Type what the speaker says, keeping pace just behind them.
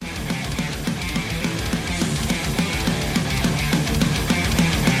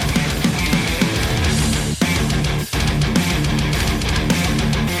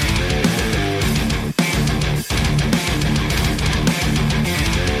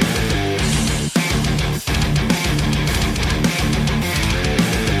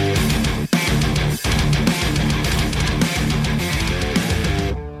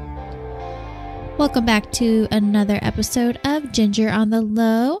Welcome back to another episode of Ginger on the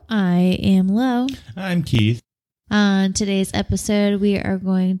Low. I am Lo. I'm Keith. On today's episode, we are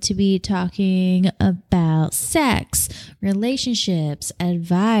going to be talking about sex, relationships,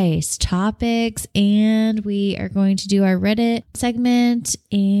 advice, topics, and we are going to do our Reddit segment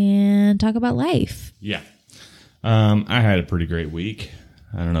and talk about life. Yeah. I had a pretty great week.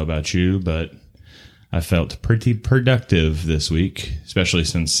 I don't know about you, but I felt pretty productive this week, especially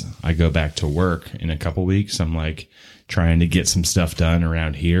since I go back to work in a couple weeks. I'm like trying to get some stuff done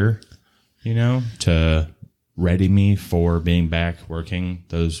around here, you know, to ready me for being back working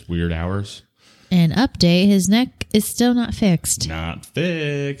those weird hours. An update, his neck is still not fixed. Not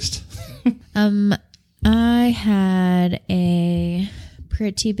fixed. I had a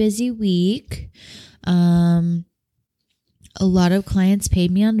pretty busy week. A lot of clients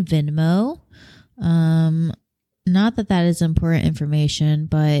paid me on Venmo. Not that that is important information,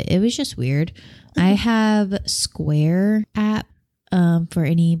 but it was just weird. I have Square app, for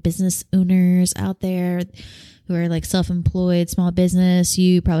any business owners out there who are like self-employed, small business.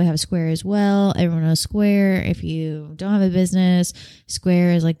 You probably have Square as well. Everyone knows Square. If you don't have a business,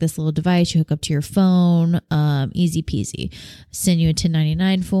 Square is like this little device you hook up to your phone. Easy peasy. Send you a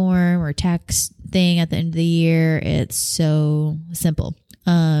 1099 form or tax thing at the end of the year. It's so simple.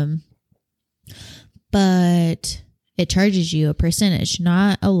 But it charges you a percentage,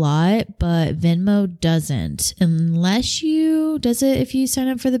 not a lot, but Venmo doesn't. Does it if you sign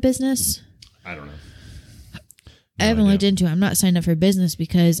up for the business? I don't know. I haven't looked into it. I'm not signed up for business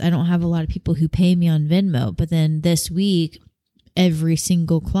because I don't have a lot of people who pay me on Venmo. But then this week, every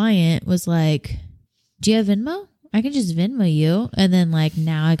single client was like, do you have Venmo? I can just Venmo you. And then like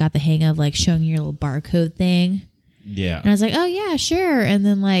now I got the hang of like showing your little barcode thing. Yeah. And I was like, oh yeah, sure. And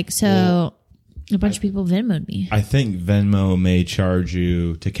then like, so a bunch of people Venmo'd me. I think Venmo may charge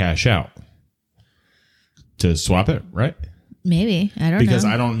you to cash out. To swap it, right? Maybe. I don't know. Because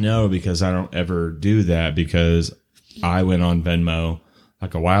I don't know, because I don't ever do that, because I went on Venmo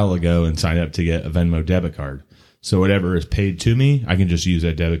like a while ago and signed up to get a Venmo debit card. So whatever is paid to me, I can just use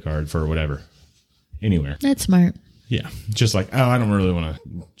that debit card for whatever. Anywhere. That's smart. Yeah. Just like, I don't really want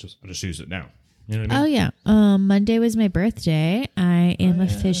to just use it now. You know what I mean? Oh, yeah. Monday was my birthday. I am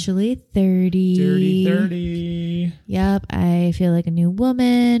officially 30. Dirty 30. Yep. I feel like a new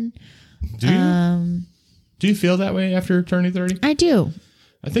woman. Do you? Do you feel that way after turning 30? I do.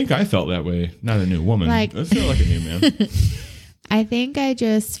 I think I felt that way. Not a new woman. I feel like a new man. I think I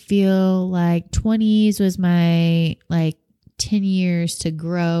just feel like 20s was my like 10 years to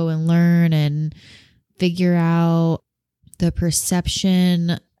grow and learn and figure out the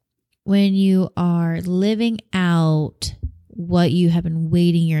perception when you are living out what you have been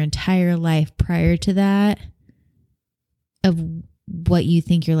waiting your entire life prior to that of what you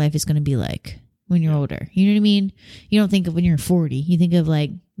think your life is going to be like when you're older. You know what I mean? You don't think of when you're 40. You think of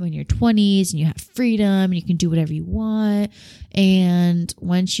like when you're 20s and you have freedom and you can do whatever you want. And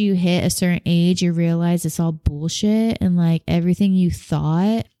once you hit a certain age, you realize it's all bullshit and like everything you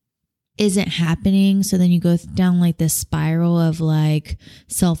thought isn't happening. So then you go down like this spiral of like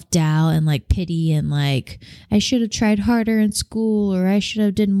self-doubt and like pity and like I should have tried harder in school, or I should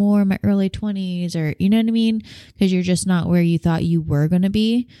have did more in my early 20s, or you know what I mean? Because you're just not where you thought you were going to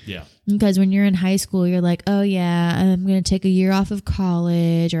be. Yeah. Because when you're in high school, you're like, oh yeah, I'm going to take a year off of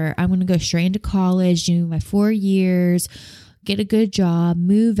college, or I'm going to go straight into college, do my 4 years, get a good job,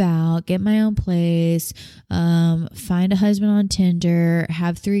 move out, get my own place, find a husband on Tinder,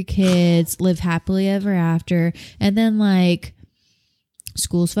 have 3 kids, live happily ever after. And then like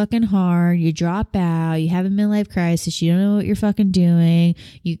school's fucking hard. You drop out. You have a midlife crisis. You don't know what you're fucking doing.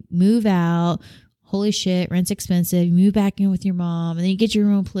 You move out. Holy shit, rent's expensive. You move back in with your mom, and then you get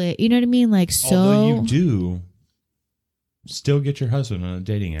your own place. You know what I mean? Like, so. Although you do still get your husband on a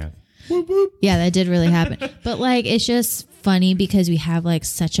dating app. Whoop, whoop. Yeah, that did really happen. But like, it's just funny because we have like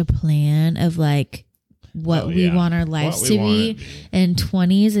such a plan of like what we want our lives to be. And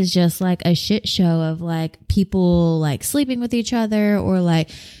 20s is just like a shit show of like people like sleeping with each other, or like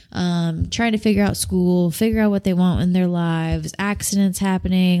trying to figure out school, figure out what they want in their lives, accidents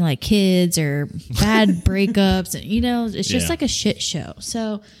happening, like kids or bad breakups. And, you know, it's just like a shit show.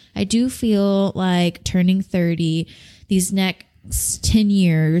 So I do feel like turning 30, these next 10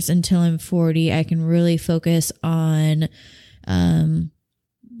 years until I'm 40, I can really focus on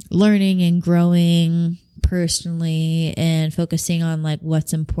learning and growing personally and focusing on like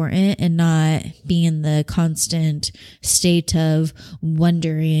what's important and not being in the constant state of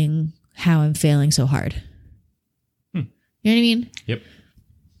wondering how I'm failing so hard. You know what I mean? Yep.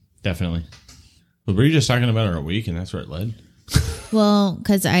 Definitely. But were you just talking about our week and that's where it led? Well,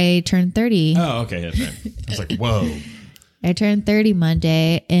 because I turned 30. Oh, okay. That's right. I was like, whoa. I turned 30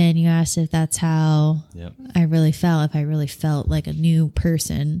 Monday, and you asked if that's how Yep. I really felt, if I really felt like a new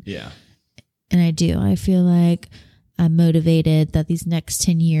person. Yeah. And I do. I feel like I'm motivated that these next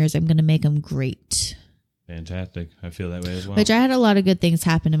 10 years, I'm going to make them great. Fantastic. I feel that way as well. Which I had a lot of good things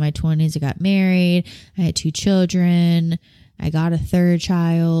happen in my 20s. I got married. I had 2 children. I got a 3rd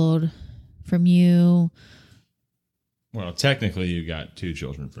child from you. Well, technically, you got 2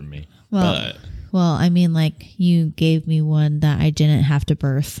 children from me. Well, I mean, like, you gave me one that I didn't have to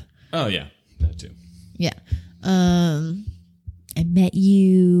birth. Oh, yeah. That too. Yeah. I met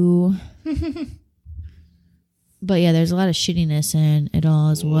you. But yeah, there's a lot of shittiness in it all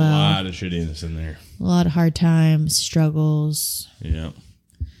as well. A lot of shittiness in there. A lot of hard times, struggles. Yeah.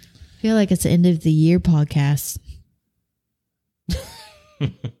 I feel like it's the end of the year podcast.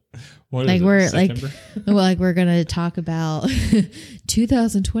 What Like is it, we're September? like we're gonna talk about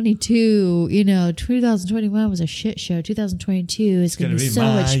 2022. 2021 was a shit show. 2022 is gonna be so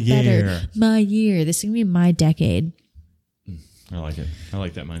much better. My year. This is gonna be my decade. I like it. I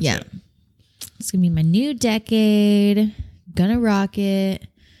like that mindset. Yeah, it's gonna be my new decade. Gonna rock it.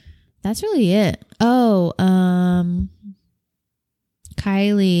 That's really it. Oh,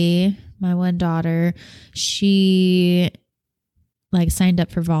 Kylie, my one daughter, she signed up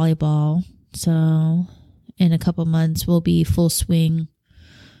for volleyball. So in a couple months we'll be full swing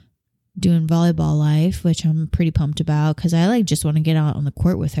doing volleyball life, which I'm pretty pumped about because I just want to get out on the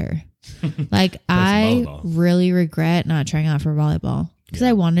court with her. I really regret not trying out for volleyball because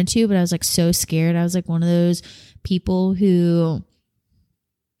I wanted to, but I was so scared. I was one of those people who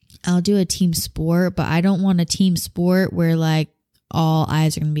I'll do a team sport, but I don't want a team sport where all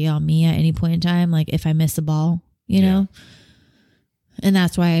eyes are going to be on me at any point in time. If I miss the ball, you know? And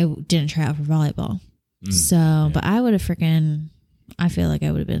that's why I didn't try out for volleyball. But I would have I feel like I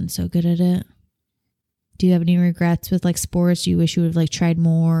would have been so good at it. Do you have any regrets with sports? Do you wish you would have tried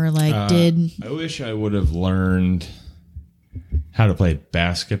more did? I wish I would have learned how to play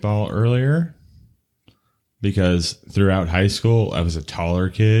basketball earlier because throughout high school, I was a taller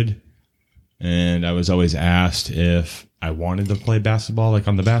kid and I was always asked if I wanted to play basketball,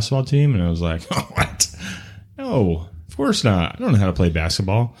 on the basketball team. And I was like, oh, what? No. Of course not. I don't know how to play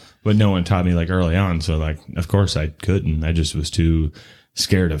basketball, but no one taught me early on. So of course I couldn't. I just was too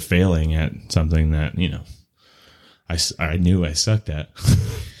scared of failing at something that, I knew I sucked at.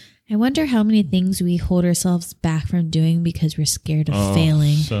 I wonder how many things we hold ourselves back from doing because we're scared of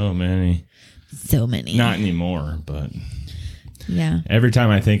failing. So many. So many. Not anymore, but yeah. Every time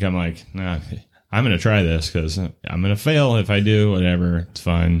I think I'm nah, I'm going to try this because I'm going to fail. If I do, whatever, it's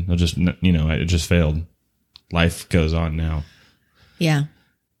fine. I'll just, it just failed. Life goes on now. Yeah.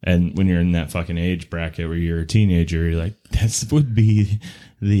 And when you're in that fucking age bracket where you're a teenager, you're like, that would be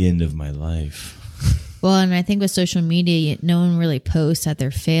the end of my life. Well, and I think with social media, no one really posts that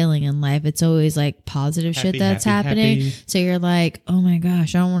they're failing in life. It's always positive shit that's happening. Happy. So you're oh my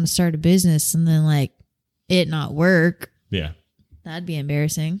gosh, I don't want to start a business and then it not work. Yeah. That'd be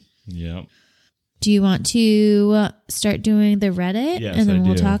embarrassing. Yeah. Do you want to start doing the Reddit? Yes, and then I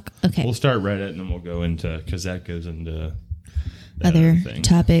we'll do. talk. Okay. We'll start Reddit and then we'll go into, because that goes into other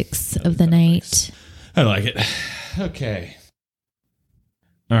topics of the night. I like it. Okay.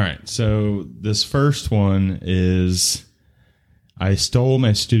 All right. So this first one is I stole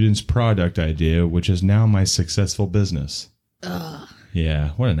my student's product idea, which is now my successful business. Ugh. Yeah.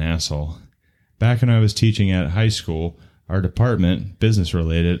 What an asshole. Back when I was teaching at high school, our department, business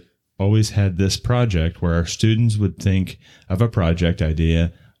related, always had this project where our students would think of a project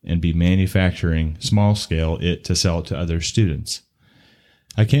idea and be manufacturing small scale it to sell it to other students.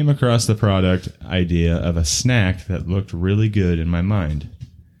 I came across the product idea of a snack that looked really good in my mind.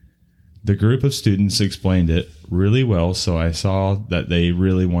 The group of students explained it really well, so I saw that they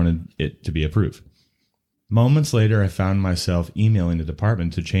really wanted it to be approved. Moments later, I found myself emailing the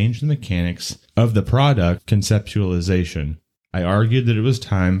department to change the mechanics of the product conceptualization. I argued that it was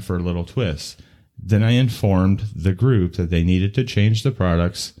time for a little twist. Then I informed the group that they needed to change the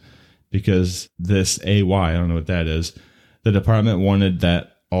products because this AY, I don't know what that is, the department wanted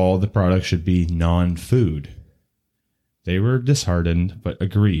that all the products should be non-food. They were disheartened, but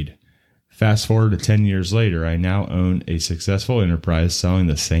agreed. Fast forward to 10 years later, I now own a successful enterprise selling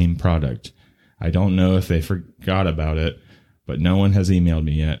the same product. I don't know if they forgot about it, but no one has emailed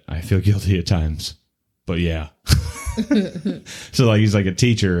me yet. I feel guilty at times, but yeah. So he's a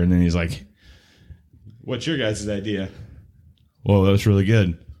teacher and then he's like, what's your guys' idea? Well, that was really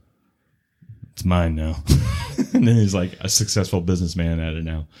good. It's mine now. And then he's a successful businessman at it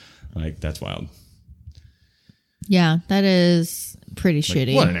now. That's wild. Yeah, that is pretty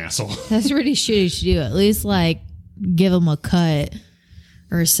shitty. What an asshole. That's pretty shitty to do. At least like give them a cut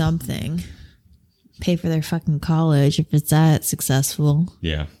or something. Pay for their fucking college if it's that successful.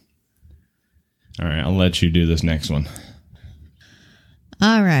 Yeah. All right, I'll let you do this next one.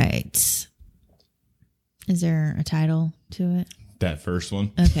 All right. Is there a title to it? That first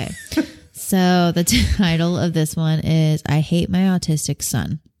one? Okay. So the title of this one is I Hate My Autistic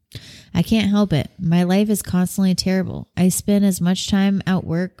Son. I can't help it. My life is constantly terrible. I spend as much time at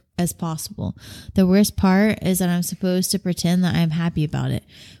work as possible. The worst part is that I'm supposed to pretend that I'm happy about it.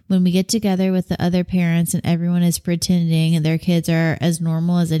 When we get together with the other parents and everyone is pretending their kids are as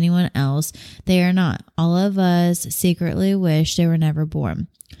normal as anyone else, they are not. All of us secretly wish they were never born.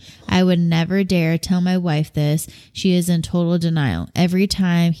 I would never dare tell my wife this. She is in total denial. Every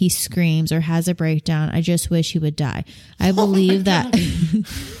time he screams or has a breakdown, I just wish he would die. I believe that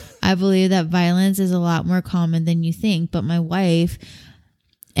I believe that violence is a lot more common than you think, but my wife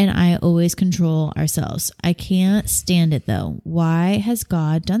and I always control ourselves. I can't stand it though. Why has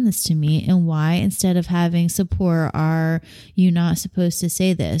God done this to me? And why, instead of having support, are you not supposed to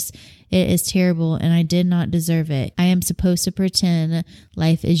say this? It is terrible and I did not deserve it. I am supposed to pretend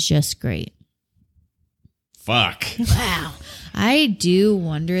life is just great. Fuck. Wow. I do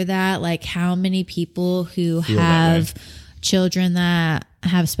wonder that, like, how many people who have children that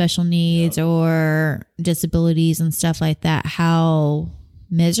have special needs or disabilities and stuff like that, how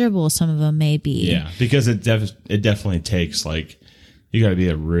miserable some of them may be. Yeah, because it definitely takes, like, you got to be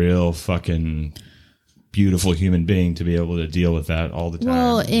a real fucking beautiful human being to be able to deal with that all the time.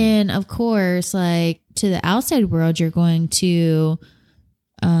 Well, and of course, like, to the outside world, you're going to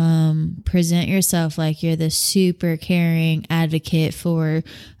present yourself like you're the super caring advocate for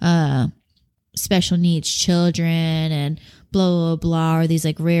special needs children and blah, blah, blah, or these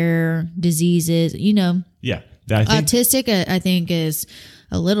like rare diseases, you know. Yeah. Autistic, I think, is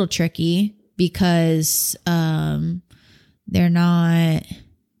a little tricky because they're not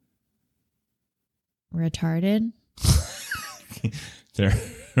retarded. They're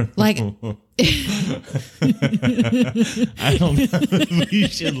like I don't know if we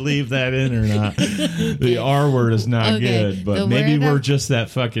should leave that in or not. The R word is not good, but maybe we're just that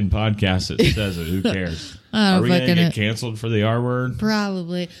fucking podcast that says it. Who cares? Are we going to get canceled for the R word?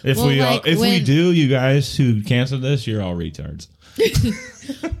 Probably. If we do, you guys who cancel this, you're all retards.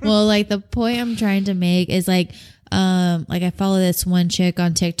 Well, like, the point I'm trying to make is like I follow this one chick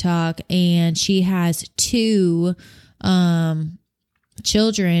on TikTok and she has two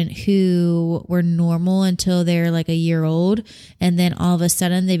children who were normal until they're like a year old, and then all of a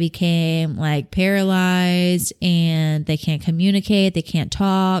sudden they became like paralyzed and they can't communicate, they can't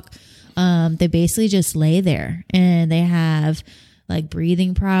talk. They basically just lay there and they have like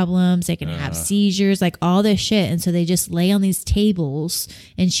breathing problems, they can have seizures, like all this shit, and so they just lay on these tables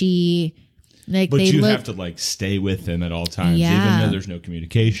and she like, but you have to like stay with them at all times, even though there's no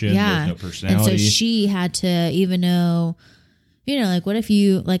communication, there's no personality. And so she had to, even though, you know, like, what if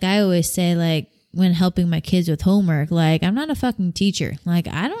you, like, I always say, like, when helping my kids with homework, like, I'm not a fucking teacher. Like,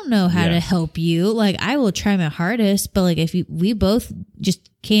 I don't know how to help you. Like, I will try my hardest, but like, if we both just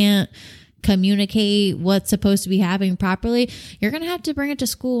can't communicate what's supposed to be happening properly, you're going to have to bring it to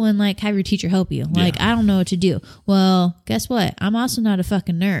school and like have your teacher help you. Like, I don't know what to do. Well, guess what? I'm also not a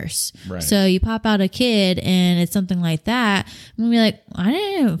fucking nurse. Right. So you pop out a kid and it's something like that. I'm going to be like, I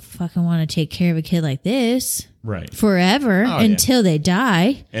didn't fucking want to take care of a kid like this. Right. Forever until they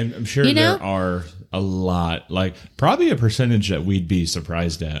die. And I'm sure there are a lot, like probably a percentage that we'd be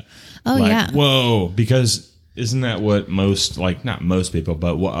surprised at. Oh, like, yeah. Whoa, because isn't that what most, like, not most people,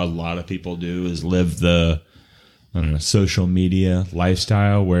 but what a lot of people do is live the, I don't know, social media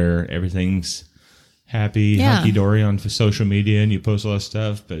lifestyle where everything's happy, hunky-dory on social media and you post all that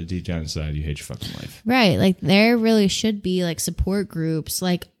stuff, but deep down inside you hate your fucking life. Right. Like, there really should be like support groups,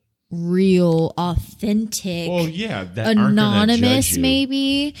 like real, authentic, anonymous,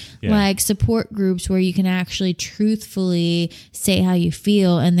 maybe like support groups where you can actually truthfully say how you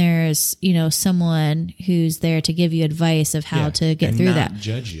feel, and there's, you know, someone who's there to give you advice of how to get through that.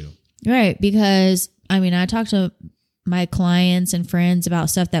 Judge you, right? Because I mean, I talk to my clients and friends about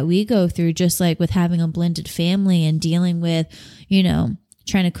stuff that we go through, just like with having a blended family and dealing with, you know,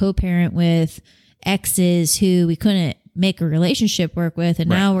 trying to co-parent with exes who we couldn't make a relationship work with, and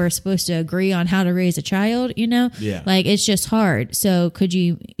now we're supposed to agree on how to raise a child, you know? Like, it's just hard. So could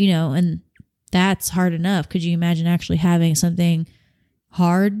you, you know, and that's hard enough. Could you imagine actually having something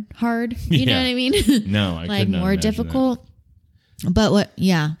hard? You know what I mean? No, I like more difficult. That. But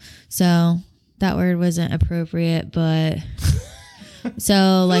so that word wasn't appropriate, but So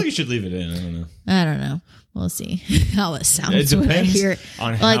I like think you should leave it in. I don't know. We'll see how it sounds. It when I depends hear it.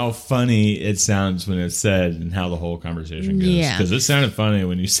 on Like- how funny it sounds when it's said and how the whole conversation goes. Yeah. Because it sounded funny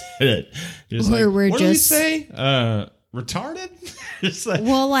when you said it. Just Or like, we're what did we just- say? Retarded? It's like,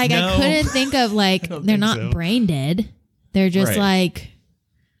 Well, like no. I couldn't think of like don't they're think not so. brain dead. They're just Right. like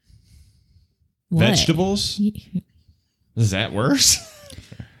what? Vegetables? Is that worse?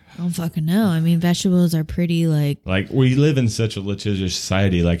 I don't fucking know. I mean, vegetables are pretty like Like, we live in such a litigious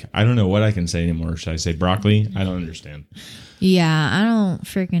society. Like, I don't know what I can say anymore. Should I say broccoli? I don't understand. yeah. I don't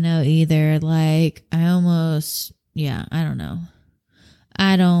freaking know either. Like I don't know.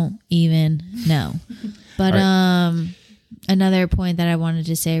 I don't even know. But another point that I wanted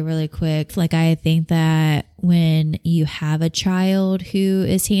to say really quick, like I think that when you have a child who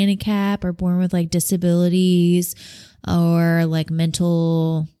is handicapped or born with like disabilities or like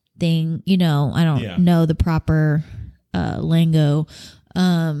mental thing, I don't know the proper lingo.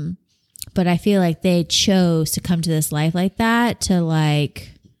 But I feel like they chose to come to this life like that to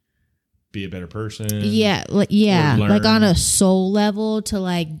like Be a better person. like learn. on a soul level to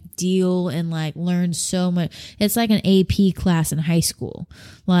like deal and like learn so much. It's like an AP class in high school.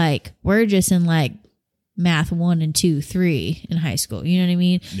 Like we're just in like math 1 and 2, 3 in high school. You know what I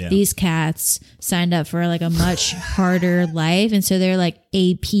mean? Yeah. These cats signed up for like a much harder life, and so they're like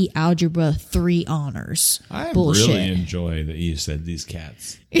AP Algebra 3 honors. I Bullshit. really enjoy that you said these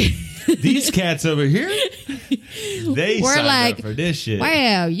cats. These cats over here, they We're signed like, up for this shit.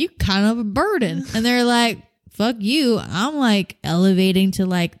 Wow, you kind of a burden. And they're like, fuck you. I'm like elevating to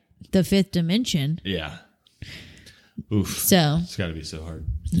like the 5th dimension. Yeah. Oof. So It's got to be so hard.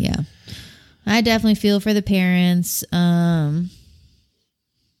 yeah, I definitely feel for the parents.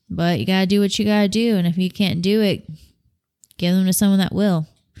 But you gotta do what you gotta do, and if you can't do it, give them to someone that will.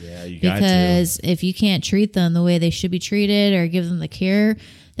 Yeah, you got Because if you can't treat them the way they should be treated or give them the care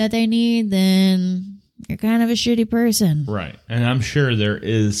that they need, then you're kind of a shitty person. to. Right. And I'm sure there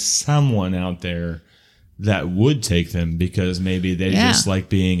is someone out there that would take them because maybe they Yeah. just like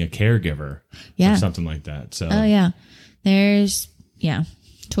being a caregiver Yeah. or something like that. So, Oh yeah,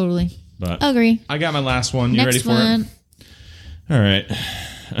 totally but agree. I got my last one. You Next ready for one. it? All right.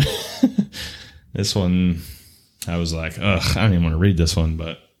 This one, I was like, ugh, I don't even want to read this one,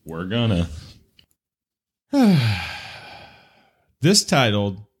 but we're gonna. This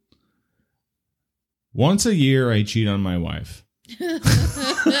titled, Once a Year I Cheat on My Wife.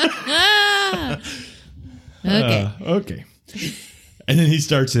 Okay. Okay. And then he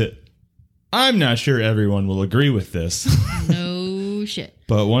starts it. I'm not sure everyone will agree with this, No shit.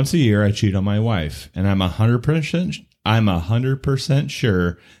 but once a year I cheat on my wife, and I'm 100%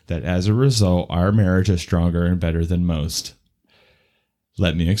 sure that as a result our marriage is stronger and better than most.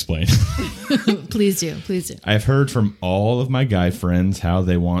 Let me explain. Please do. I've heard from all of my guy friends how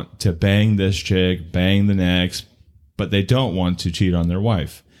they want to bang this chick, bang the next, but they don't want to cheat on their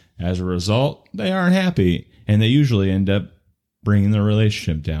wife. As a result, they aren't happy, and they usually end up bringing the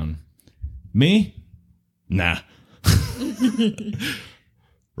relationship down. Me? Nah.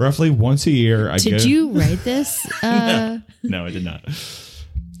 Roughly once a year, I go... Did you write this? No, I did not.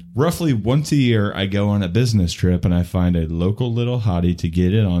 Roughly once a year, I go on a business trip and I find a local little hottie to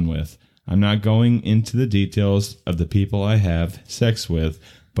get it on with. I'm not going into the details of the people I have sex with,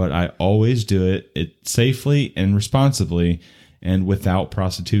 but I always do it safely and responsibly and without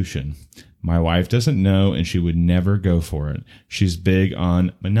prostitution. My wife doesn't know and she would never go for it. She's big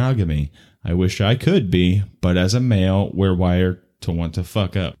on monogamy. I wish I could be, but as a male, we're wired to want to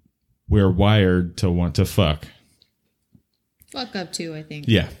fuck up. We're wired to want to fuck. Fuck up too, I think.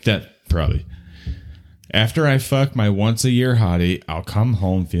 Yeah, that probably. After I fuck my once a year hottie, I'll come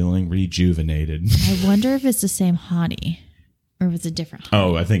home feeling rejuvenated. I wonder if it's the same hottie or if it's a different hottie.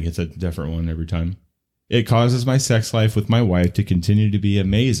 Oh, I think it's a different one every time. It causes my sex life with my wife to continue to be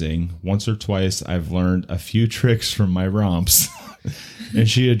amazing. Once or twice, I've learned a few tricks from my romps, and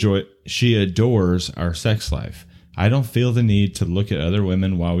she adores our sex life. I don't feel the need to look at other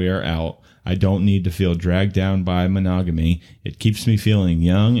women while we are out. I don't need to feel dragged down by monogamy. It keeps me feeling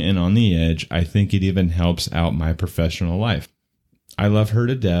young and on the edge. I think it even helps out my professional life. I love her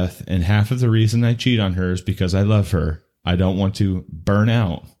to death, and half of the reason I cheat on her is because I love her. I don't want to burn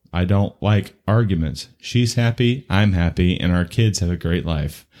out. I don't like arguments. She's happy, I'm happy, and our kids have a great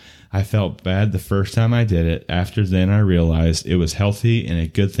life. I felt bad the first time I did it. After then, I realized it was healthy and a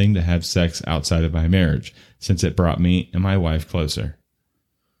good thing to have sex outside of my marriage, since it brought me and my wife closer.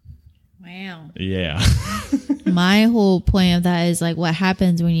 Wow. Yeah. My whole point of that is like what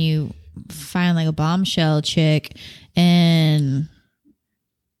happens when you find like a bombshell chick and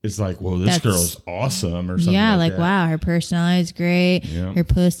it's like, whoa, this girl's awesome or something. Yeah, like that. wow, her personality is great. Yeah. Her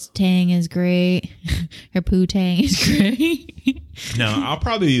puss tang is great. Her poo tang is great. No, I'll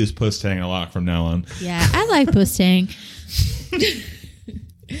probably use puss tang a lot from now on. Yeah, I like puss tang.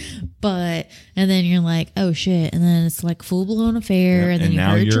 But, and then you're like, oh shit. And then it's like full blown affair. Yeah, And then and you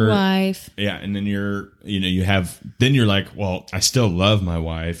now hurt your you're- wife. Yeah, and then then you're like, well, I still love my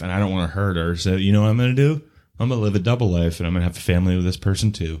wife and I don't want to hurt her. So you know what I'm going to do? I'm going to live a double life and I'm going to have a family with this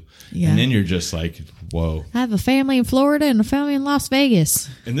person too. Yeah. And then you're just like, whoa. I have a family in Florida and a family in Las Vegas.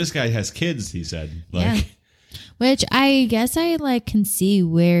 And this guy has kids, he said. Like, Yeah. Which I guess I like can see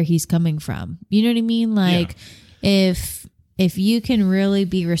where he's coming from. You know what I mean? Like if you can really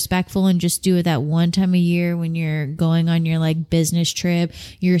be respectful and just do it that one time a year when you're going on your like business trip,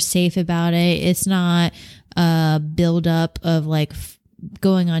 you're safe about it. It's not a build up of like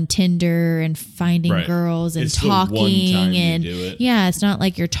going on Tinder and finding Right. girls and It's the one talking time you and do it. yeah, it's not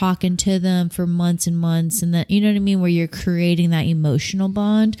like you're talking to them for months and months and that, you know what I mean, where you're creating that emotional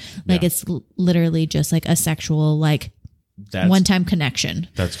bond. Like Yeah. it's literally just like a sexual like that's, one time connection.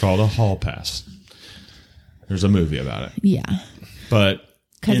 that's called a hall pass. There's a movie about it. Yeah. But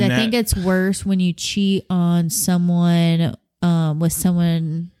Because I think it's worse when you cheat on someone with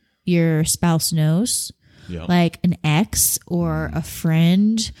someone your spouse knows, yeah. like an ex or a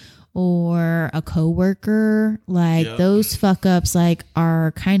friend or a coworker. Like Yeah. those fuck ups like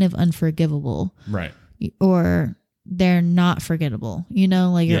are kind of unforgivable, Right. or they're not forgettable. You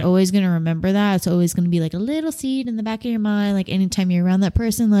know, like you're Yeah. always going to remember that. It's always going to be like a little seed in the back of your mind. Like anytime you're around that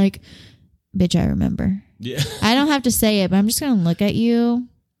person, like, bitch, I remember. Yeah. I don't have to say it, but I'm just going to look at you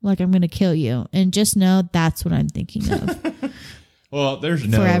like I'm going to kill you. And just know that's what I'm thinking of. Well, there's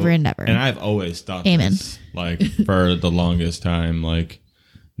no Forever and ever. And I've always thought Amen. this, like for the longest time, like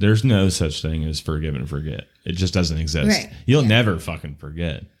there's no such thing as forgive and forget. It just doesn't exist. Right. You'll Yeah. never fucking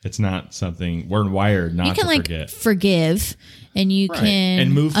forget. It's not something we're wired not You can to like forget. forgive and you Right. can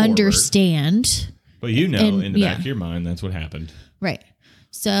And move forward. understand. But you know, and- in the back yeah. of your mind, that's what happened. Right.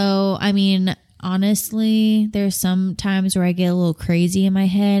 So, I mean, honestly, there's some times where I get a little crazy in my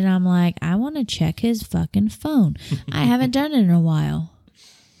head and I'm like, I want to check his fucking phone. I haven't done it in a while.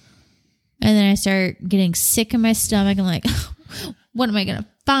 And then I start getting sick in my stomach and like, what am I going to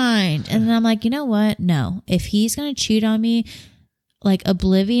find? And then I'm like, you know what? No, if he's going to cheat on me, like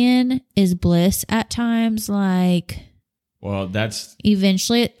oblivion is bliss at times. Like Well, that's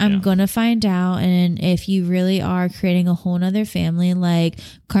eventually I'm Yeah. going to find out. And if you really are creating a whole nother family, like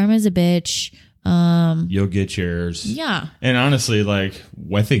karma's a bitch. you'll get yours. Yeah. And honestly, like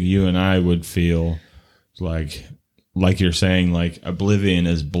I think you and I would feel like you're saying, like oblivion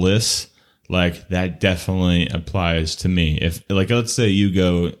is bliss. Like that definitely applies to me. If like let's say you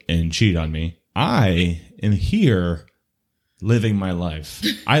go and cheat on me, I am here living my life.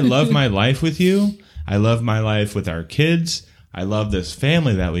 I love my life with you. I love my life with our kids. I love this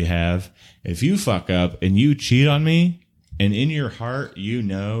family that we have. If you fuck up and you cheat on me, and in your heart you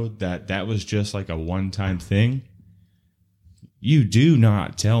know that that was just like a one-time thing, you do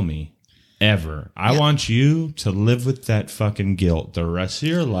not tell me ever. I want you to live with that fucking guilt the rest of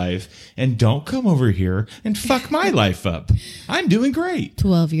your life, and don't come over here and fuck my life up. I'm doing great.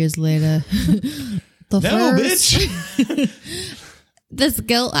 12 years later. No, bitch. This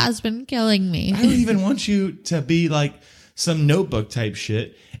guilt has been killing me. I don't even want you to be like some Notebook type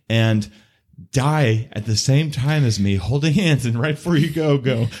shit and die at the same time as me, holding hands, and right before you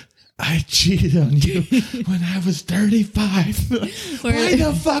go, I cheated on you when I was 35. Why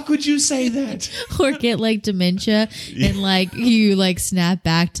the fuck would you say that? Or get like dementia and like you like snap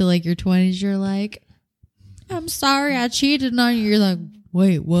back to like your 20s. You're like, I'm sorry I cheated on you. You're like,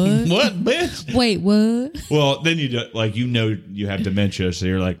 wait, what? What, bitch? Wait, what? Well, then you do, like, you know, you have dementia, so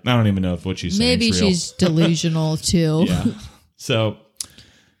you're like, I don't even know if what she's saying Maybe is real. she's delusional too. Yeah. So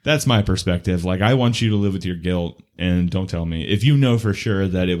that's my perspective. Like, I want you to live with your guilt, and don't tell me if you know for sure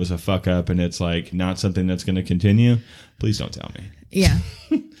that it was a fuck up and it's like not something that's going to continue. Please don't tell me. Yeah.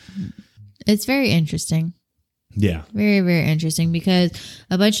 It's very interesting. Yeah. Very, very interesting because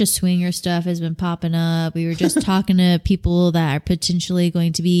a bunch of swinger stuff has been popping up. We were just talking to people that are potentially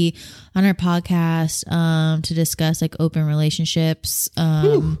going to be on our podcast to discuss like open relationships,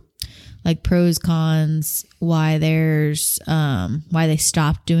 like pros, cons, why they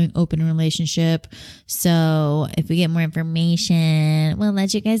stopped doing open relationship. So if we get more information, we'll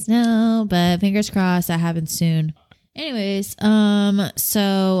let you guys know, but fingers crossed that happens soon. Anyways,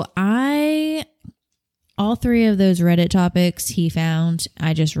 so all three of those Reddit topics he found,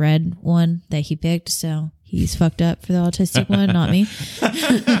 I just read one that he picked, so he's fucked up for the autistic one, not me.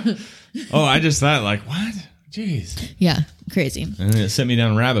 Oh, I just thought, like, what? Jeez. Yeah, crazy. And then it sent me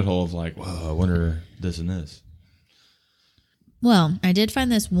down a rabbit hole of like, whoa, I wonder this and this. Well, I did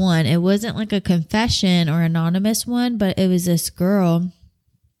find this one. It wasn't like a confession or anonymous one, but it was this girl.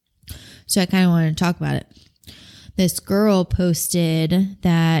 So I kind of wanted to talk about it. This girl posted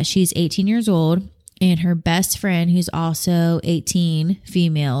that she's 18 years old and her best friend, who's also 18,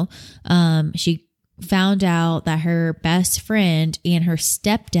 female, she found out that her best friend and her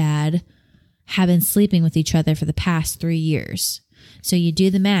stepdad have been sleeping with each other for the past 3 years. So you do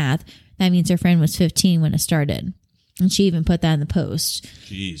the math. That means her friend was 15 when it started. And she even put that in the post.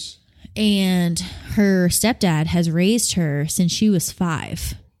 Jeez. And her stepdad has raised her since she was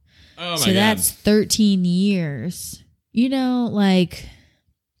 5. Oh my so God. That's 13 years. You know, like,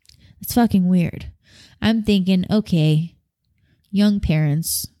 it's fucking weird. I'm thinking, okay, young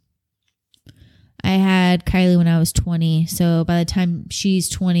parents. I had Kylie when I was 20. So by the time she's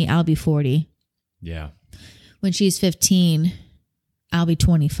 20, I'll be 40. Yeah. When she's 15, I'll be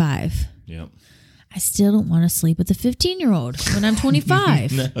 25. Yep. I still don't want to sleep with a 15-year-old when I'm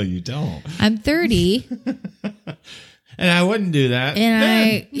 25. No, you don't. I'm 30. And I wouldn't do that.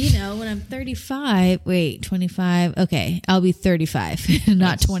 And when I'm 35, 25. Okay, I'll be 35,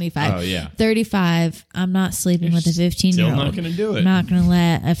 not 25. Oh, yeah. 35, I'm not sleeping with a 15-year-old. Still not going to do it. I'm not going to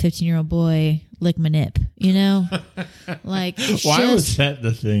let a 15-year-old boy lick my nip, you know? Like, why was that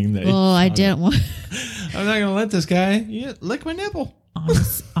the thing that... Well, I didn't want... I'm not going to let this guy lick my nipple.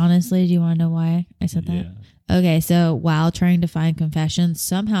 Honestly, do you want to know why I said that? Yeah. Okay, so while trying to find confessions,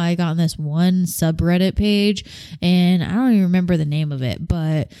 somehow I got on this one subreddit page, and I don't even remember the name of it,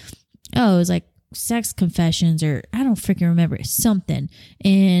 but it was like sex confessions, or I don't freaking remember, something.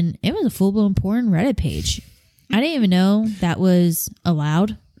 And it was a full-blown porn Reddit page. I didn't even know that was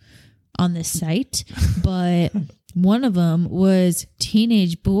allowed on this site, but one of them was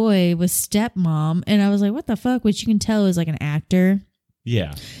teenage boy with stepmom, and I was like, what the fuck? Which you can tell is like an actor.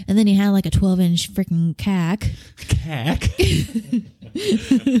 Yeah. And then he had like a 12-inch freaking cack. Cack? It's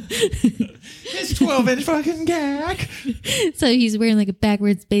 12-inch fucking cack. So he's wearing like a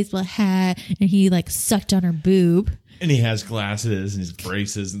backwards baseball hat, and he like sucked on her boob. And he has glasses and his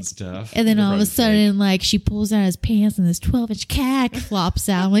braces and stuff. And then all of a sudden, like, she pulls out his pants and this 12-inch cack flops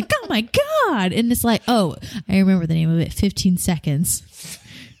out. I'm like, oh my God. And it's like, oh, I remember the name of it, 15 Seconds.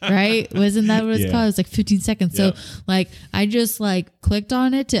 Right? Wasn't that what it's called? It was like 15 seconds. Yep. So like I just like clicked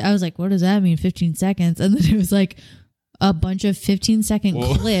on it I was like, what does that mean, 15 seconds? And then it was like a bunch of 15-second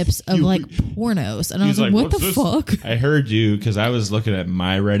clips of like pornos. And I was like, what the fuck? I heard you because I was looking at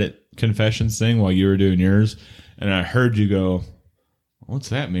my Reddit confessions thing while you were doing yours. And I heard you go, what's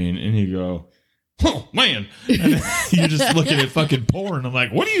that mean? And you go, oh man. And you're just looking at fucking porn. I'm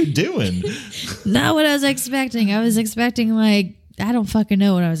like, what are you doing? Not what I was expecting. I was expecting like, I don't fucking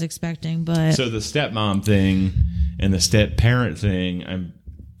know what I was expecting, but... So the stepmom thing and the step parent thing,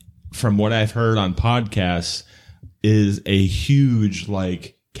 from what I've heard on podcasts, is a huge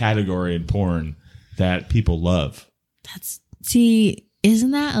like category in porn that people love.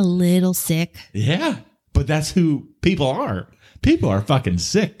 Isn't that a little sick? Yeah, but that's who people are. People are fucking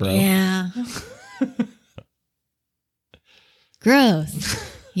sick, bro. Yeah. Gross.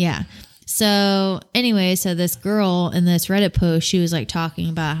 Yeah. So anyway, so this girl in this Reddit post, she was like talking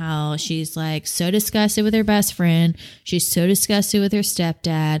about how she's like so disgusted with her best friend. She's so disgusted with her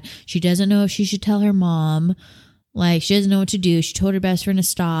stepdad. She doesn't know if she should tell her mom. Like, she doesn't know what to do. She told her best friend to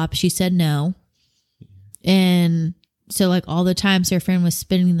stop. She said no. And so like all the times her friend was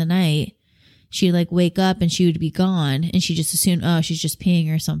spending the night, she'd like wake up and she would be gone. And she just assumed, oh, she's just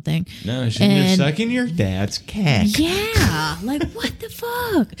peeing or something. No, she's just sucking your dad's cack. Yeah. Like, what the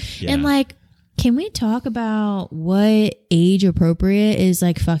fuck? Yeah. And like, can we talk about what age appropriate is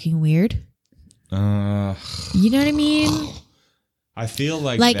like fucking weird? You know what I mean? I feel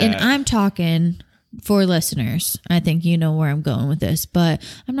like that. And I'm talking for listeners. I think you know where I'm going with this, but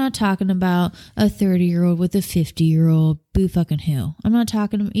I'm not talking about a 30-year-old with a 50-year-old. Boo fucking who. I'm not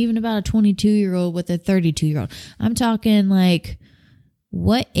talking even about a 22-year-old with a 32-year-old. I'm talking like,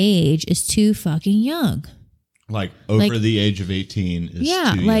 what age is too fucking young? Like over the age of 18 is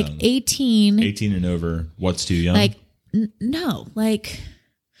too like young. 18 and over. What's too young? Like, no, like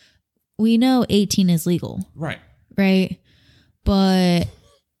we know 18 is legal. Right. But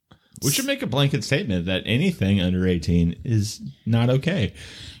we should make a blanket statement that anything under 18 is not okay.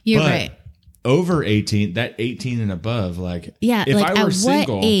 You're right. Over 18, that 18 and above, like, yeah, if like I were at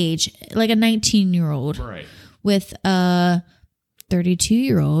single, what age? Like a 19-year-old right, with a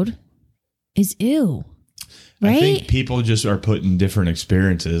 32-year-old is ew. Right? I think people just are put in different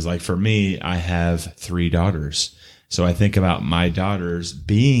experiences. Like for me, I have 3 daughters. So I think about my daughters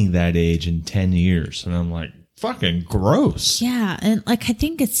being that age in 10 years. And I'm like, fucking gross. Yeah. And like, I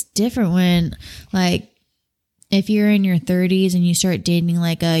think it's different when like, if you're in your 30s and you start dating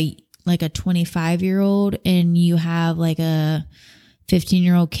like a 25-year-old and you have like a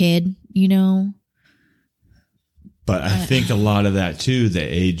 15-year-old kid, you know? But I think a lot of that too, the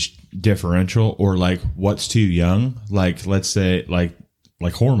age differential or like what's too young, like let's say like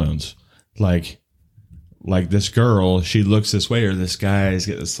hormones, like this girl, she looks this way, or this guy's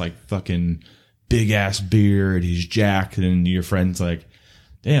got this like fucking big ass beard, he's jacked, and your friend's like,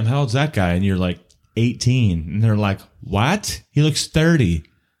 damn, how old's that guy? And you're like 18, and they're like, what? He looks 30.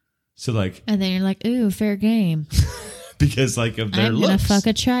 So like, and then you're like, ooh, fair game. because like of their I'm looks. gonna fuck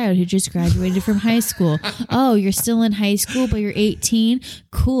a child who just graduated from high school. Oh, you're still in high school, but you're 18?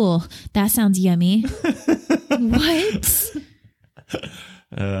 Cool. That sounds yummy. What?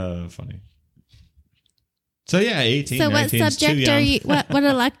 Funny. So yeah, 18. So what 19 's too subject are young. you? What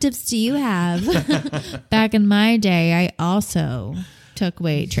electives do you have? Back in my day, I also took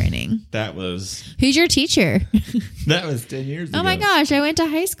weight training. That was Who's your teacher? 10 years ago. Oh my gosh, I went to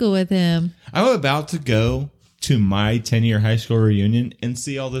high school with him. I'm about to go to my 10-year high school reunion and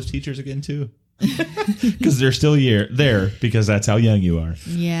see all those teachers again too. Because they're still there because that's how young you are.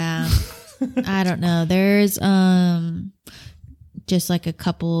 Yeah. I don't know. There's just like a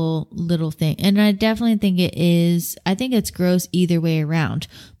couple little things. And I definitely think I think it's gross either way around,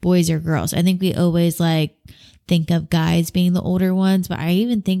 boys or girls. I think we always like think of guys being the older ones, but I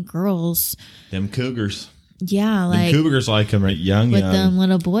even think girls. Them cougars. Yeah. Like them cougars like them right young. With them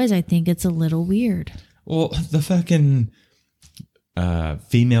little boys, I think it's a little weird. Well, the fucking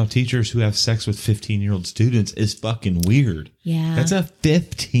female teachers who have sex with 15-year-old students is fucking weird. Yeah. That's a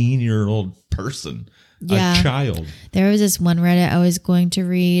 15-year-old person. Yeah. A child. There was this one Reddit I was going to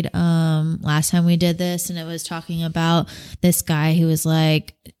read last time we did this, and it was talking about this guy who was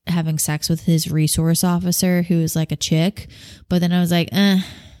like having sex with his resource officer who was like a chick. But then I was like,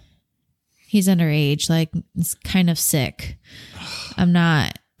 he's underage. Like, it's kind of sick. I'm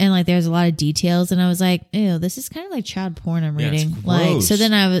not. And like, there's a lot of details, and I was like, ew, this is kind of like child porn I'm reading. It's like, gross. so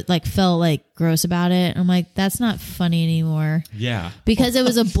then I was like, felt like gross about it. I'm like, that's not funny anymore. Yeah. Because it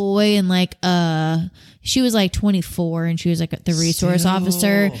was a boy, and like, she was like 24 and she was like the resource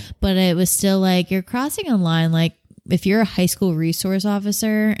officer, but it was still like, you're crossing a line. Like, if you're a high school resource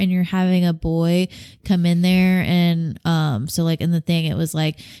officer and you're having a boy come in there and so like in the thing it was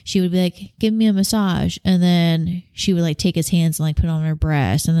like she would be like, give me a massage, and then she would like take his hands and like put on her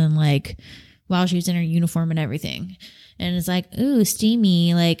breast, and then like while she was in her uniform and everything, and it's like, ooh,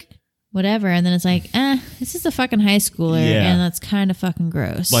 steamy, like whatever, and then it's like, this is a fucking high schooler, and that's kind of fucking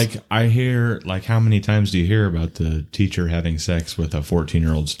gross. Like, I hear, like, how many times do you hear about the teacher having sex with a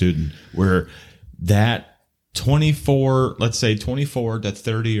 14-year-old student where that 24 to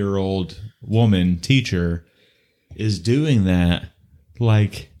 30-year-old woman teacher is doing that?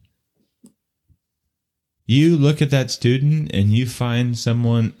 Like, you look at that student and you find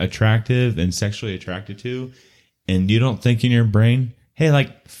someone attractive and sexually attracted to, and you don't think in your brain, hey,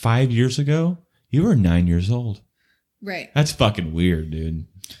 like 5 years ago, you were 9 years old. Right. That's fucking weird, dude.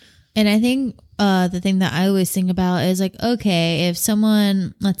 And I think the thing that I always think about is like, okay, if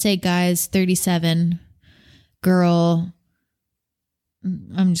someone, let's say guy's 37, girl,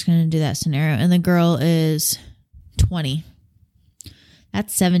 I'm just going to do that scenario, and the girl is 20.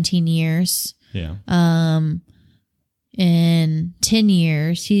 That's 17 years. Yeah. In 10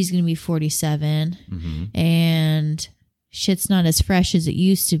 years, he's going to be 47, and shit's not as fresh as it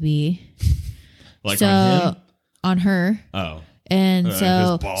used to be. Like so, on him? On her. Oh. And his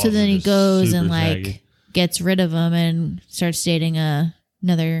so balls then are he just goes and super like saggy. gets rid of him and starts dating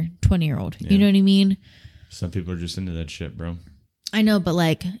another 20-year-old. Yeah. You know what I mean? Some people are just into that shit, bro. I know, but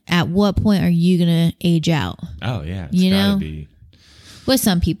like, at what point are you gonna age out? Oh yeah, it's You gotta know? be. With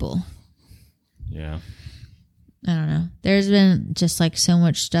some people, Yeah. I don't know. There's been just like so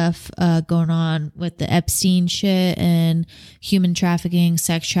much stuff going on with the Epstein shit and human trafficking,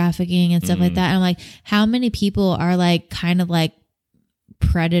 sex trafficking, and stuff like that. And I'm like, how many people are like kind of like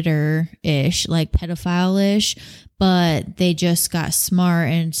predator-ish, like pedophile-ish, but they just got smart,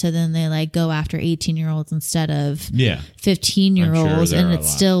 and so then they like go after 18-year-olds instead of 15-year-olds, there and are a it's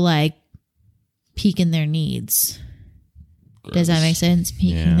lot. still like piquing their needs. Does that make sense?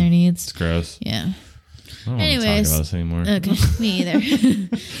 Piquing their needs. It's gross. Yeah. I don't Anyways. want to talk about this anymore. Okay, me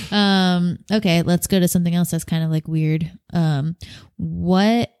either. Okay, let's go to something else that's kind of like weird.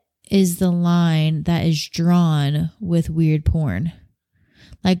 What is the line that is drawn with weird porn?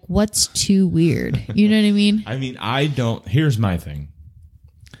 Like, what's too weird? You know what I mean? I mean, I don't. Here's my thing.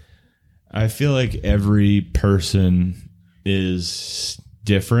 I feel like every person is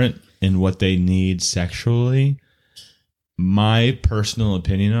different, and what they need sexually, my personal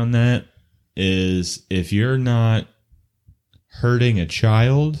opinion on that is if you're not hurting a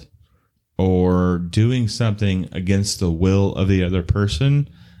child or doing something against the will of the other person,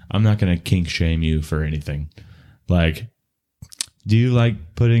 I'm not going to kink shame you for anything. Like, do you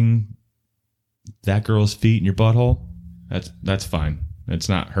like putting that girl's feet in your butthole? That's fine. It's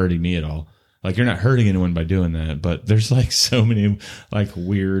not hurting me at all. Like, you're not hurting anyone by doing that, but there's like so many like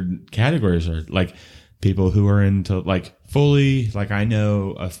weird categories, or like people who are into like fully, like I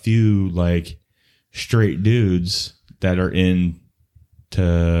know a few like straight dudes that are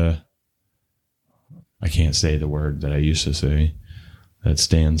into, I can't say the word that I used to say that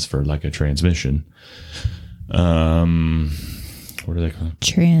stands for like a transmission. What are they called?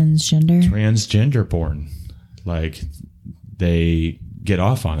 Transgender porn. Like they get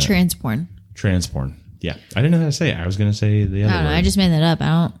off on it. Transporn. Yeah. I didn't know how to say it. I was going to say the other I don't know. word. I just made that up.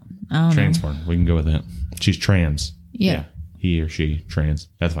 I don't know. Transporn. We can go with that. She's trans. Yeah. He or she, trans.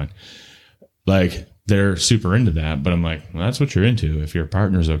 That's fine. Like, they're super into that, but I'm like, well, that's what you're into. If your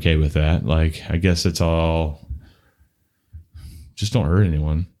partner's okay with that, like, I guess it's all, just don't hurt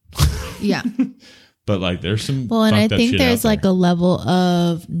anyone. Yeah. But like, there's some. Well, and I fucked up think shit there's out like there. a level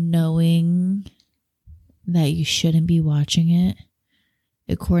of knowing that you shouldn't be watching it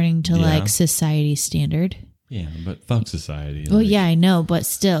according to like society standard. Yeah, but fuck society. Well, like, yeah, I know, but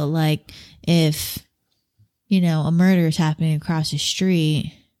still, like, if a murder is happening across the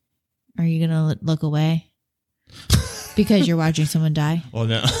street, are you gonna look away because you're watching someone die? Well,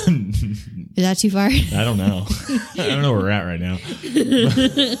 no. Is that too far? I don't know. I don't know where we're at right now.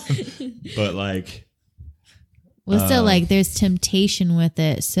 But like, Well, still, like, there's temptation with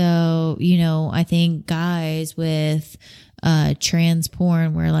it. So, I think guys with trans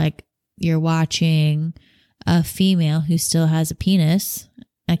porn where, like, you're watching a female who still has a penis,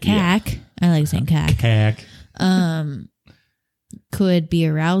 a cack. I like saying cack. Could be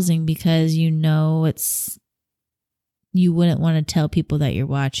arousing because you wouldn't want to tell people that you're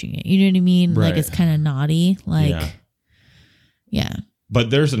watching it. You know what I mean? Right. Like, it's kind of naughty. Like, yeah. But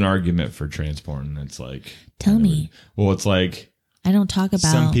there's an argument for trans porn that's like, Tell me. Well, it's like, I don't talk about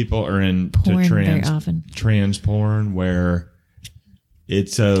some people are into porn very often. trans porn where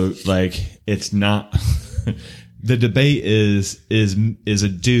it's it's not. The debate is a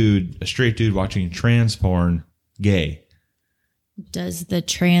straight dude watching trans porn gay? Does the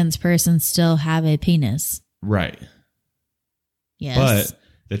trans person still have a penis? Right. Yes. But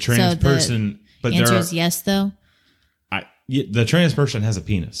the trans person, but answer is yes, though. The trans person has a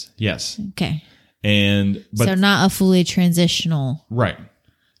penis. Yes. Okay. But so not a fully transitional. Right.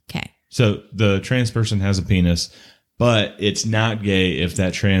 Okay. So the trans person has a penis, but it's not gay if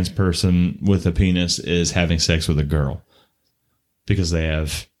that trans person with a penis is having sex with a girl because they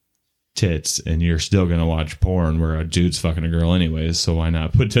have tits, and you're still going to watch porn where a dude's fucking a girl anyways. So why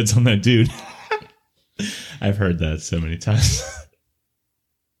not put tits on that dude? I've heard that so many times.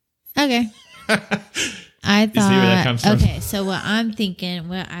 Okay. I thought, you see where that comes from? Okay, so what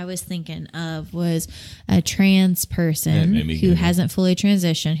I was thinking of was a trans person who hasn't fully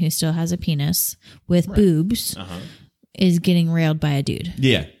transitioned, who still has a penis with boobs, is getting railed by a dude.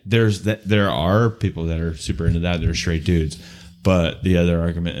 Yeah, there are people that are super into that. They're straight dudes. But the other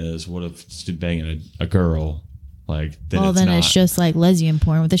argument is, what if it's banging a girl? Like, then it's just like lesbian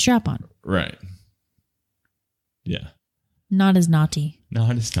porn with a strap on. Right. Yeah. Not as naughty.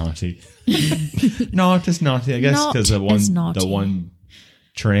 Not as naughty. Not as naughty, I guess, because the one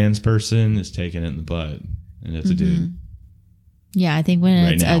trans person is taking it in the butt, and it's a dude. Yeah, I think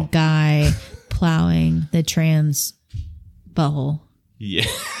when it's a guy plowing the trans butthole,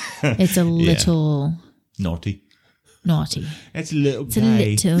 it's a little naughty. It's a little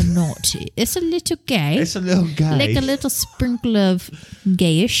gay. It's a little naughty. It's a little gay. It's a little gay. Like a little sprinkle of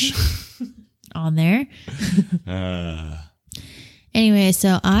gayish on there. Anyway,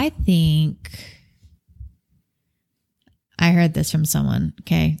 so I think I heard this from someone.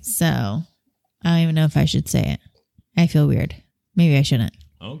 Okay, so I don't even know if I should say it. I feel weird. Maybe I shouldn't.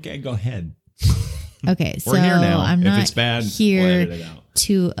 Okay, go ahead. Okay, so We're here now. I'm not if it's bad, here we'll edit it out.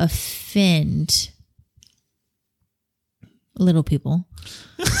 to offend little people.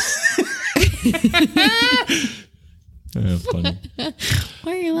 Funny.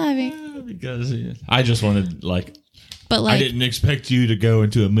 Why are you laughing? Because I just wanted, but I didn't expect you to go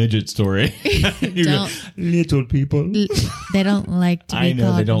into a midget story. Little people. They don't like to be I know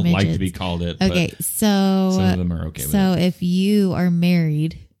called they don't midgets. like to be called it. Okay, but so some of them are okay with it. So if you are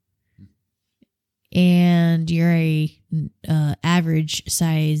married and you're a average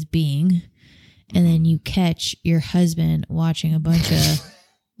size being, and then you catch your husband watching a bunch of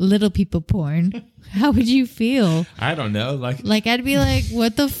little people porn, how would you feel? I don't know. Like I'd be like,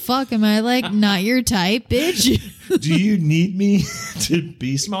 what the fuck? Am I like not your type, bitch? Do you need me to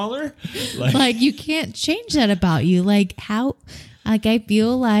be smaller? Like you can't change that about you. Like how, like I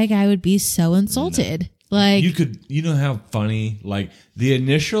feel like I would be so insulted. No. Like you know how funny, like the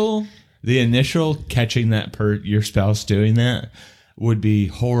initial catching that your spouse doing that would be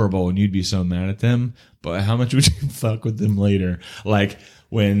horrible and you'd be so mad at them. But how much would you fuck with them later? Like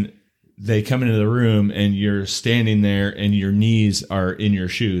when they come into the room and you're standing there and your knees are in your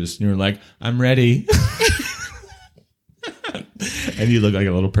shoes and you're like, I'm ready. And you look like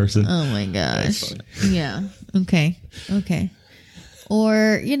a little person. Oh my gosh. Yeah. Okay.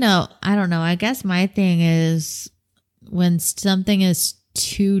 Or, you know, I don't know. I guess my thing is when something is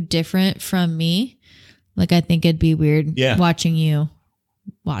too different from me, like I think it'd be weird watching you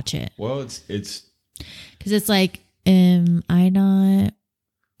watch it. Well, it's because it's like, am I not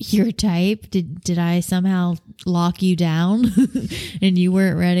your type? Did I somehow lock you down and you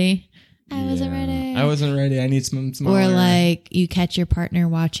weren't ready? I wasn't ready. I need some smaller. Or like you catch your partner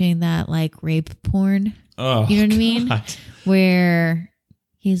watching that like rape porn. Oh, you know what I mean? Where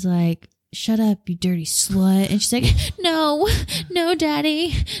he's like, shut up, you dirty slut. And she's like, no,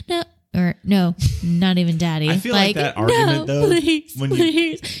 daddy. No. Or no, not even daddy. I feel like that argument though, please. And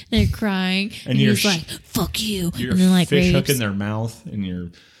they're crying, and he's like, "Fuck you!" You're and then like fish hook in their mouth, and you're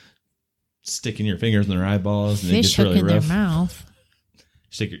sticking your fingers in their eyeballs, and fish it gets really hook in rough. their mouth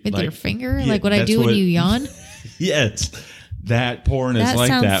with your finger, like what I do when you yawn. Yes, that porn is like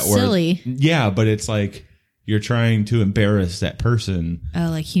that. Sounds silly. Yeah, but it's like you're trying to embarrass that person. Oh,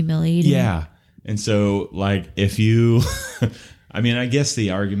 like humiliating. Yeah, and so like if you. I mean, I guess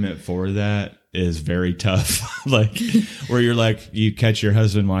the argument for that is very tough. Like, where you're like, you catch your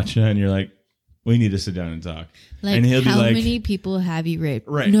husband watching it and you're like, we need to sit down and talk. Like, and he'll how be like, many people have you raped?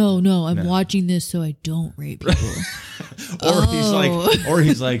 Right. No, I'm watching this so I don't rape people. Or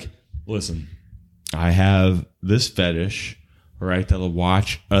he's like, listen, I have this fetish, right, that'll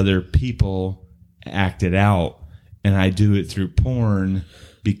watch other people act it out. And I do it through porn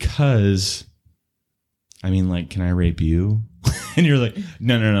because, I mean, like, can I rape you? And you're like,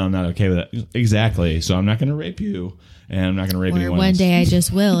 no, I'm not okay with that. Exactly. So I'm not going to rape you, and I'm not going to rape anyone else. Or one day I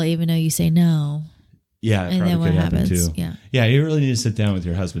just will, even though you say no. Yeah, and then what happens? Too. Yeah. You really need to sit down with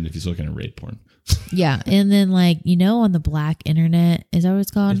your husband if he's looking at rape porn. Yeah, and then like on the black internet, is that what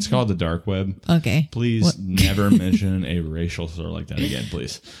it's called? It's called the dark web. Okay. Please never mention a racial slur like that again,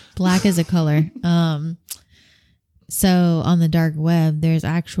 please. Black is a color. So on the dark web, there's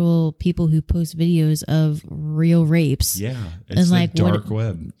actual people who post videos of real rapes. Yeah, it's the like dark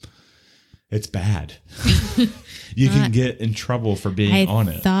web. It's bad. You can get in trouble for being on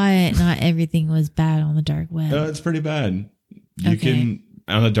it. I thought not everything was bad on the dark web. No, it's pretty bad. You can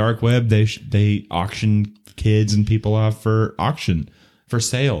on the dark web. They auction kids and people off for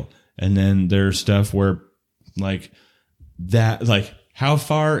sale, and then there's stuff where like that. Like how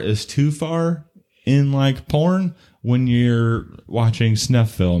far is too far in like porn? When you're watching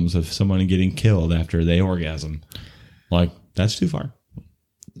snuff films of someone getting killed after they orgasm, like that's too far.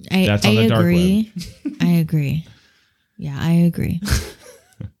 That's on the dark web. I agree. Yeah, I agree.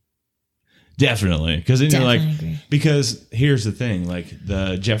 Definitely, because then you're like, because here's the thing, like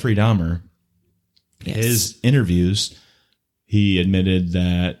the Jeffrey Dahmer, his interviews, he admitted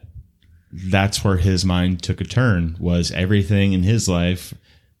that that's where his mind took a turn. Was everything in his life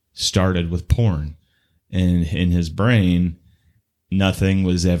started with porn. And in his brain, nothing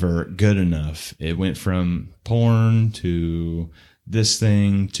was ever good enough. It went from porn to this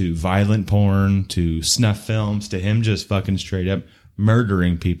thing to violent porn to snuff films to him just fucking straight up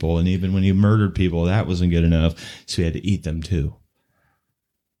murdering people. And even when he murdered people, that wasn't good enough. So he had to eat them too.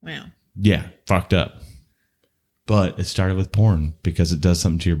 Wow. Yeah, fucked up. But it started with porn because it does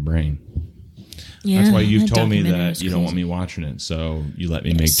something to your brain. Yeah, that's why you've told me that you don't want me watching it. So you let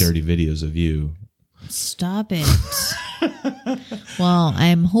me make dirty videos of you. Stop it. Well,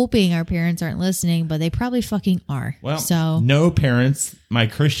 I'm hoping our parents aren't listening, but they probably fucking are. Well, so no parents, my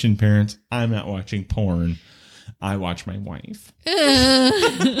Christian parents, I'm not watching porn. I watch my wife.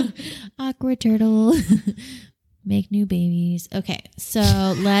 Awkward turtle. Make new babies. Okay,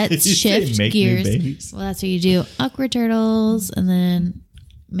 so let's shift gears. Well, that's what you do. Awkward turtles and then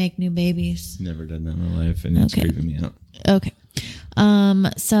make new babies. Never done that in my life, and it's creeping me out. Okay.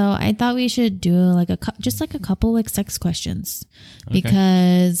 So I thought we should do like a couple like sex questions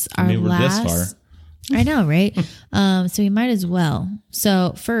because we're this far. I know, right? So we might as well.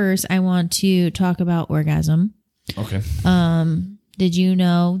 So first I want to talk about orgasm. Okay. Did you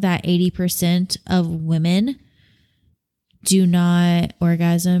know that 80% of women do not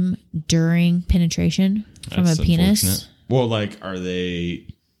orgasm during penetration from That's a penis. unfortunate. Well, like, are they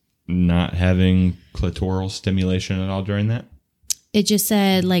not having clitoral stimulation at all during that? It just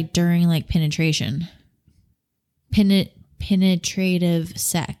said like during like penetration. Penetrative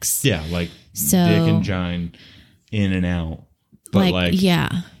sex. Yeah, like So- dick and gine in and out. But like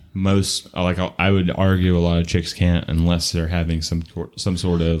yeah. most, like I would argue a lot of chicks can't unless they're having some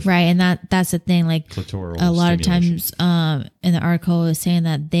sort of Right. And that's the thing. Like clitoral a lot of stimulation. times in the article is saying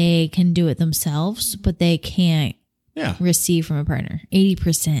that they can do it themselves, but they can't Yeah, receive from a partner.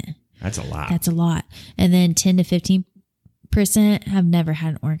 80%. that's a lot. That's a lot. And then 10 to 15% have never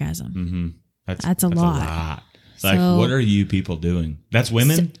had an orgasm. That's a lot. Like, So- what are you people doing? That's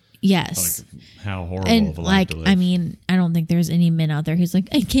women? Yes. Like, how horrible And of a life like, to live. I mean, I don't think there's any men out there who's like,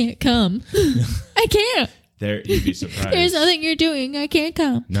 I can't come. I can't. there, you'd be surprised. There's nothing you're doing. I can't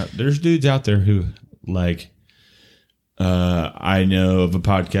come. No, there's dudes out there who like. I know of a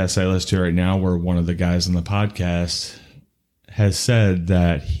podcast I listen to right now where one of the guys on the podcast has said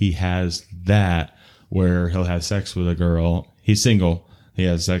that he has that where he'll have sex with a girl. He's single. He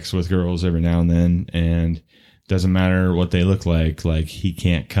has sex with girls every now and then, and doesn't matter what they look like he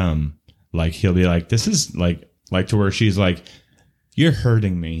can't come. Like he'll be like, this is like to where she's like, you're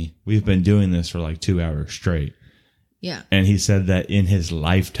hurting me. We've been doing this for like 2 hours straight. Yeah. And he said that in his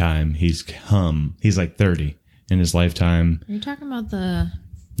lifetime, he's come. He's like 30. In his lifetime, Are you talking about the...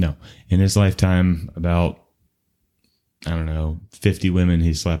 no. In his lifetime, about, I don't know, 50 women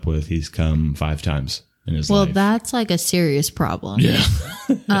he slept with, he's come 5 times in his Well, life. that's like a serious problem. Yeah.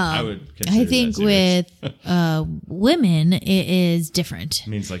 I would consider I think that serious. with women, it is different. It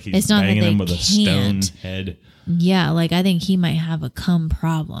means like he's it's not that banging they them with a stone can't. head. Yeah, like I think he might have a cum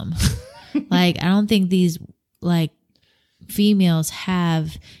problem. Like I don't think these like females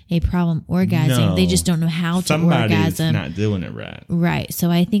have a problem orgasming. No. They just don't know how to Somebody's orgasm. not doing it right. Right. So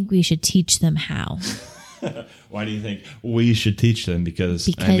I think we should teach them how. Why do you think we should teach them? Because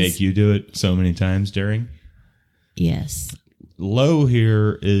I Because- make you do it so many times during. Yes. Low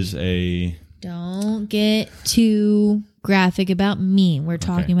here is a... Don't get too graphic about me. We're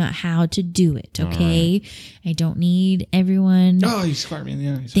talking about how to do it, okay? I don't need everyone Oh, you squirt me in the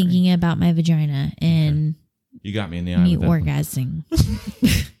eye. Sorry. thinking about my vagina and You got me in the eye. me with that one.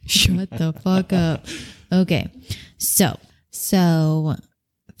 orgasming. Shut the fuck up. Okay. So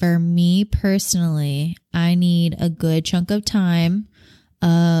for me personally, I need a good chunk of time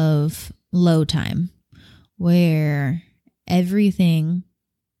of low time where everything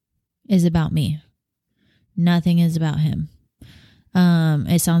is about me. Nothing is about him.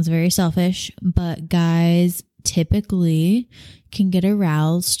 It sounds very selfish, but guys typically can get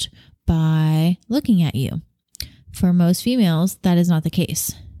aroused by looking at you. For most females, that is not the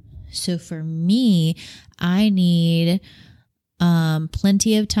case. So for me, I need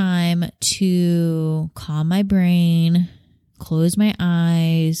plenty of time to calm my brain, close my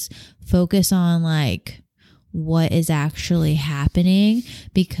eyes, focus on like what is actually happening,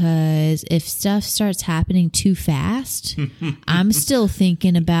 because if stuff starts happening too fast, I'm still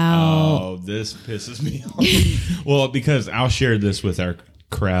thinking about Oh, this pisses me off. Well, because I'll share this with our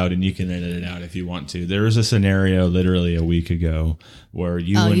crowd and you can edit it out if you want to. There was a scenario literally a week ago where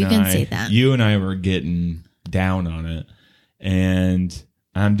you can say that. You and I were getting down on it, and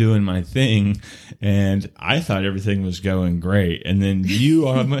I'm doing my thing, and I thought everything was going great, and then you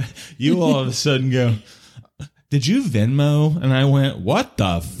all of a sudden go, "Did you Venmo?" And I went, "What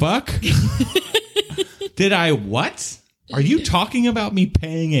the fuck? Did I what? Are you talking about me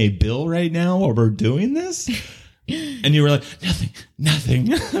paying a bill right now while we're doing this?" And you were like,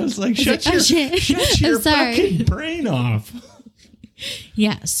 nothing. I was like, shut like, oh, shit. your I'm sorry. fucking brain off.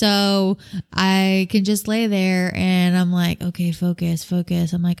 Yeah, so I can just lay there and I'm like, okay, focus.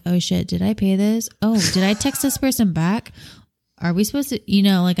 I'm like, oh shit, did I pay this? Oh, did I text this person back? Are we supposed to,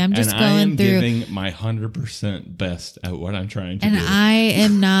 like I'm just and going I am through. giving my 100% best at what I'm trying to And do. I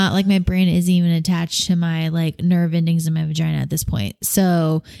am not like, my brain isn't even attached to my like nerve endings in my vagina at this point.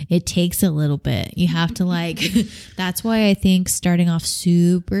 So it takes a little bit. You have to like, that's why I think starting off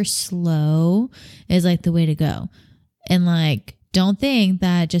super slow is like the way to go. And like, don't think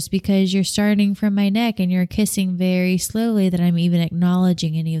that just because you're starting from my neck and you're kissing very slowly that I'm even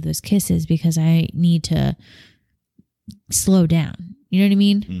acknowledging any of those kisses, because I need to slow down. You know what I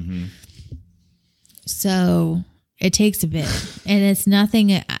mean? Mm-hmm. So it takes a bit, and it's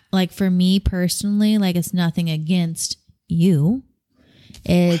nothing like for me personally, like it's nothing against you.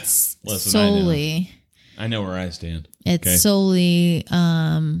 It's Listen, solely, I know where I stand. it's okay? solely,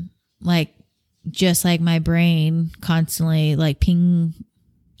 like just like my brain constantly like pings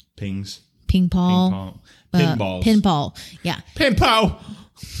ping pong. Pinballs. Pinball. Yeah. Pinball.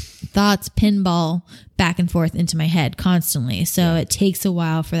 Thoughts pinball back and forth into my head constantly. So it takes a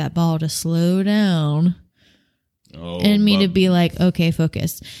while for that ball to slow down and me to be like, okay,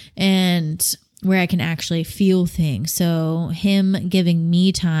 focus. And where I can actually feel things. So him giving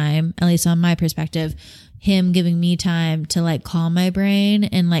me time, at least on my perspective, him giving me time to like calm my brain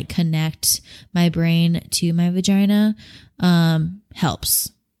and like connect my brain to my vagina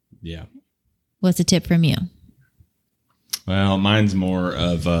helps. Yeah. What's a tip from you? Well, mine's more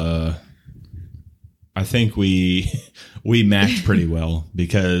of I think we match pretty well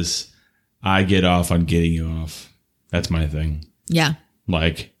because I get off on getting you off. That's my thing. Yeah.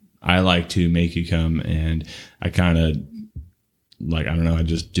 Like, I like to make you come, and I kind of, like, I don't know, I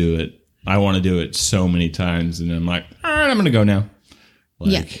just do it. I want to do it so many times, and I'm like, all right, I'm going to go now.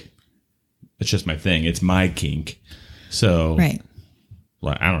 Like, it's just my thing. It's my kink. So, right.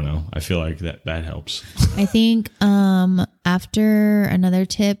 Like, I don't know. I feel like that helps. I think after another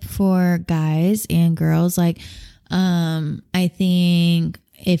tip for guys and girls, like I think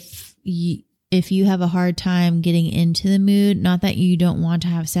if you have a hard time getting into the mood, not that you don't want to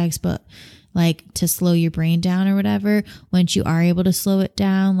have sex, but like to slow your brain down or whatever, once you are able to slow it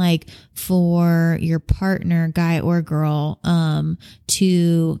down, like for your partner, guy or girl,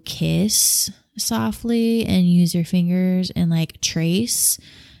 to kiss softly and use your fingers and like trace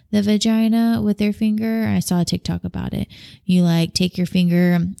the vagina with their finger. I saw a TikTok about it. You like take your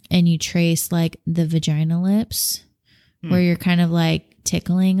finger and you trace like the vagina lips where you're kind of like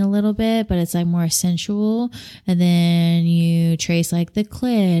tickling a little bit, but it's like more sensual. And then you trace like the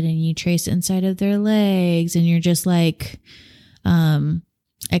clit and you trace inside of their legs and you're just like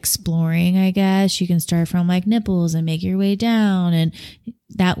exploring, I guess. You can start from like nipples and make your way down, and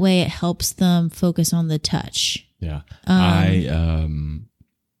that way it helps them focus on the touch. Yeah. I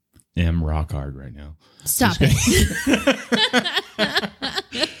am rock hard right now. Stop it.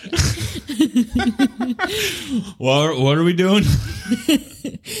 What are we doing?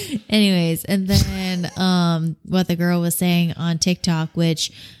 Anyways, and then what the girl was saying on TikTok,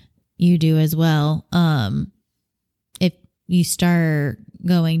 which you do as well, if you start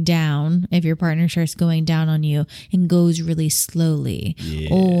going down, if your partner starts going down on you and goes really slowly,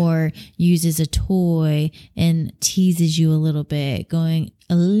 or uses a toy and teases you a little bit, going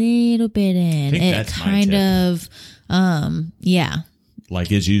a little bit in, it kind of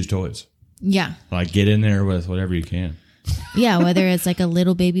like is use toys. Yeah. Like get in there with whatever you can. Yeah, whether it's like a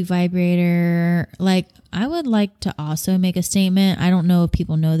little baby vibrator. Like, I would like to also make a statement. I don't know if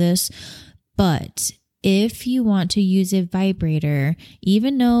people know this, but if you want to use a vibrator,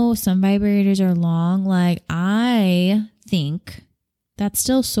 even though some vibrators are long, like I think that's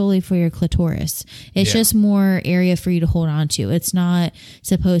still solely for your clitoris. It's just more area for you to hold on to. It's not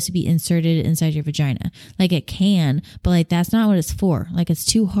supposed to be inserted inside your vagina. Like it can, but like that's not what it's for. Like it's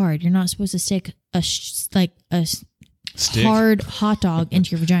too hard. You're not supposed to stick a hard hot dog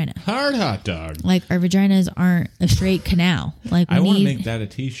into your vagina. Hard hot dog. Like our vaginas aren't a straight canal. Like I want to make that a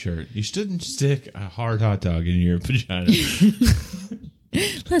t-shirt. You shouldn't stick a hard hot dog in your vagina.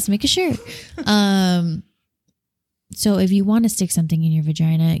 Let's make a shirt. So if you want to stick something in your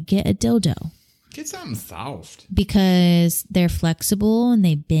vagina, get a dildo. Get something soft. Because they're flexible and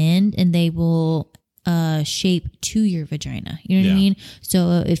they bend and they will shape to your vagina. You know what I mean?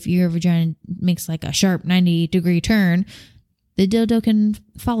 So if your vagina makes like a sharp 90-degree turn, the dildo can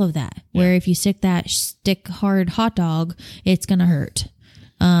follow that. Where if you stick hard hot dog, it's going to hurt.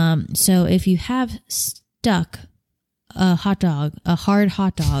 So if you have stuck a hard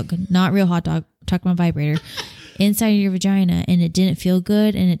hot dog, not real hot dog, talking about vibrator, inside of your vagina and it didn't feel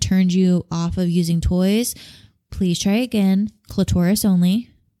good and it turned you off of using toys, please try again. Clitoris only.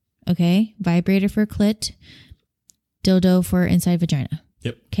 Okay. Vibrator for clit, dildo for inside vagina.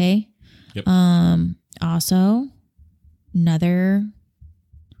 Yep. Okay. Yep. Also, another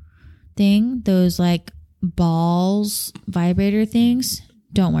thing, those like balls, vibrator things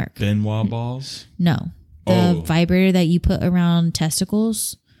don't work. Benoit balls? No. The vibrator that you put around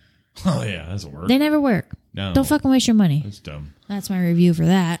testicles. Oh, yeah. That doesn't work. They never work. No. Don't fucking waste your money. That's dumb. That's my review for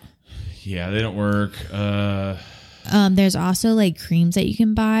that. Yeah, they don't work. There's also like creams that you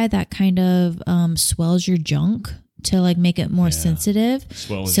can buy that kind of swells your junk to like make it more sensitive.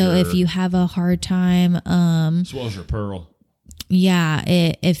 So if you have a hard time, swells your pearl. Yeah,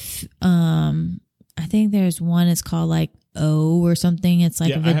 if I think there's one. It's called like O or something. It's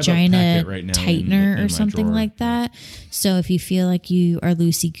like a vagina tightener or something like that. So if you feel like you are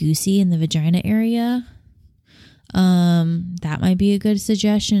loosey goosey in the vagina area, That might be a good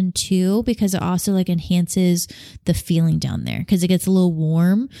suggestion too, because it also like enhances the feeling down there because it gets a little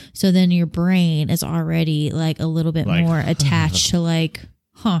warm. So then your brain is already like a little bit Like, more attached to like,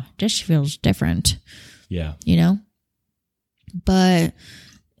 this feels different, Yeah. you know? But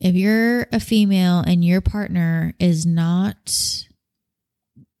if you're a female and your partner is not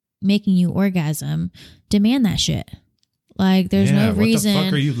making you orgasm, demand that shit. Like, there's no reason. What the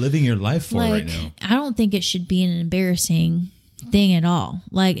fuck are you living your life for right now? I don't think it should be an embarrassing thing at all.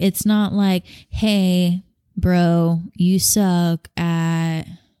 Like, it's not like, hey, bro, you suck at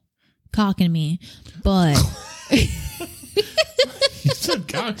cocking me, but You said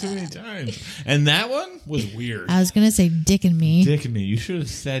cock too many times. And that one was weird. I was gonna say dicking me. Dicking me. You should have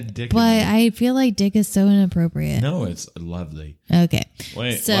said dicking But me. I feel like dick is so inappropriate. No, it's lovely. Okay.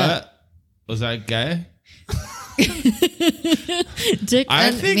 Wait, So- what? Was that gay? Dick I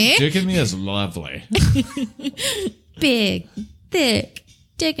and think me? dicking me is lovely. Big, thick,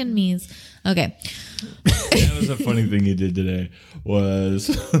 dick and me's. Okay. That was a funny thing you did today.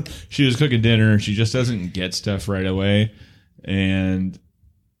 Was she was cooking dinner and she just doesn't get stuff right away, and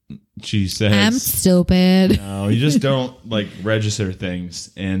she says, I'm stupid. "No, you just don't like register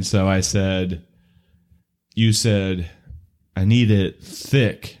things." And so I said, "You said I need it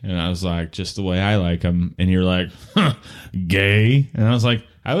thick," and I was like, "Just the way I like them." And you're like, "Gay," and I was like,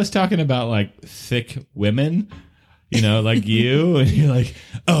 "I was talking about like thick women." You know, like you, and you're like,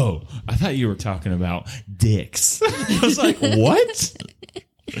 "Oh, I thought you were talking about dicks." I was like, "What?"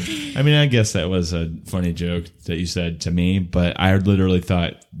 I mean, I guess that was a funny joke that you said to me, but I literally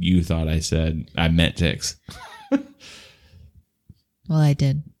thought you thought I meant dicks. Well, I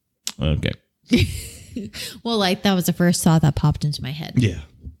did. Okay. Well, like that was the first thought that popped into my head. Yeah.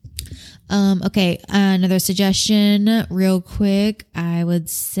 Okay. Another suggestion real quick. I would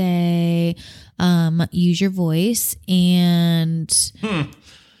say, use your voice and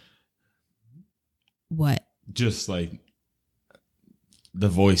what? Just like the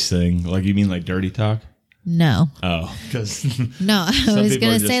voice thing. Like, you mean like dirty talk? No, Oh, because no, I was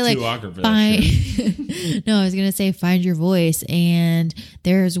going to say like, no, I was going to say find your voice, and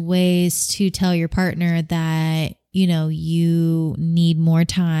there's ways to tell your partner that, you know, you need more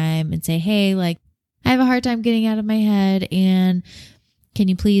time and say, hey, like I have a hard time getting out of my head, and can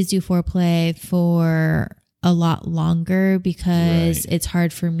you please do foreplay for a lot longer because Right. it's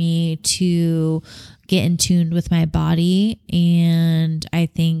hard for me to get in tune with my body, and I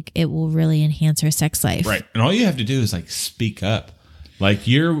think it will really enhance our sex life. Right. And all you have to do is like speak up. Like,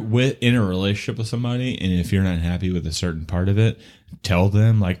 you're in a relationship with somebody, and if you're not happy with a certain part of it, tell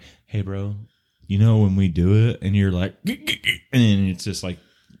them like, hey bro, you know, when we do it and you're like, and then it's just like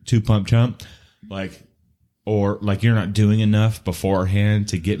two pump chump, like, or like you're not doing enough beforehand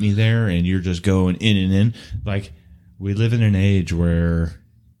to get me there, and you're just going in and in. Like, we live in an age where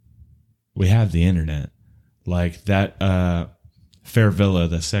we have the internet. Like that Fair Villa,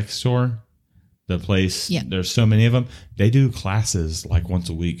 the sex store, the place, Yeah. there's so many of them. They do classes like once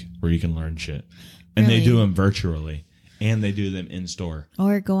a week where you can learn shit. And they Really? do them virtually, and they do them in store.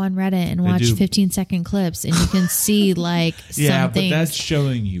 Or go on Reddit and watch do- 15-second clips, and you can see like Yeah, something. but that's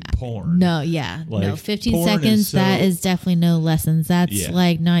showing you porn. No, yeah. No, Like, 15 porn is seconds, so- that is definitely no lessons. That's Yeah.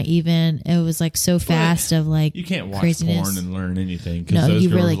 like not even, it was like so fast of like You can't watch craziness. porn and learn anything. 'Cause No, those you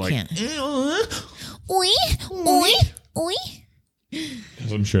girls really are like, can't. Oi, oi, oi.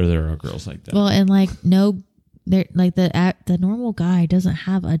 'Cause I'm sure there are girls like that. Well, and like, no, they're like the normal guy doesn't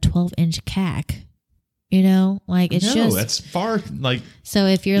have a 12-inch cack. You know, like it's no, just that's far. Like, so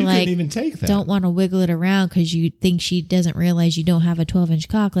if you're you like, couldn't even take that. don't want to wiggle it around because you think she doesn't realize you don't have a 12-inch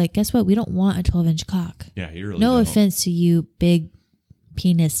cock. Like, guess what? We don't want a 12-inch cock. Yeah, you really No don't. offense to you, big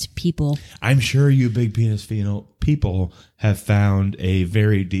penis people. I'm sure you big penis people have found a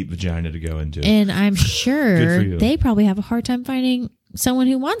very deep vagina to go into. And I'm Good for sure you. they probably have a hard time finding someone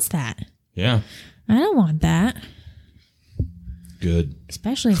who wants that. Yeah, I don't want that, good.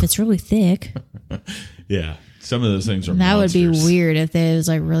 especially if it's really thick. Yeah, some of those things are That would be monsters. weird if it was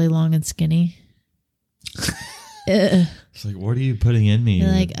like really long and skinny. Ugh. It's like, what are you putting in me? You're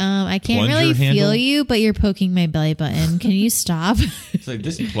like, I can't Plunger really handle? feel you, but you're poking my belly button. Can you stop? It's like,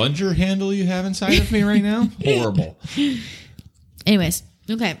 this plunger handle you have inside of me right now? Horrible. Anyways,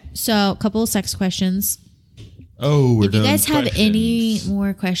 okay. So a couple of sex questions. Oh, we're If you done guys have any questions.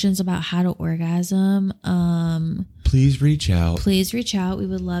 more questions about how to orgasm, Please reach out. please reach out. We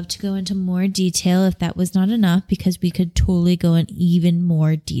would love to go into more detail if that was not enough, because we could totally go in even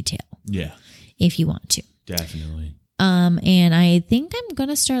more detail Yeah, if you want to. definitely. And I think I'm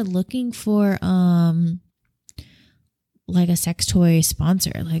gonna start looking for like a sex toy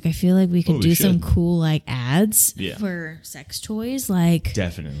sponsor. Like I feel like we could do some cool like ads for sex toys. Like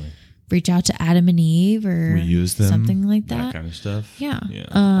definitely reach out to Adam and Eve or we use them, something like that kind of stuff. Yeah.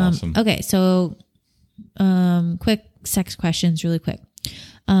 Awesome. Okay, so quick sex questions, really quick.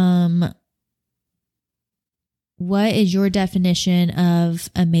 What is your definition of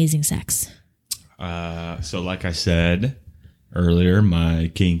amazing sex? So like I said earlier,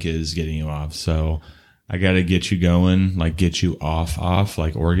 my kink is getting you off. So I got to get you going, like get you off,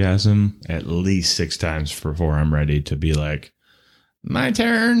 like orgasm at least 6 times before I'm ready to be like, my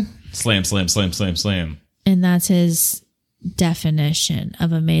turn. Slam, slam, slam, slam, slam. And that's his definition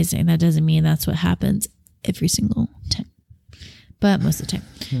of amazing. That doesn't mean that's what happens every single time, but most of the time.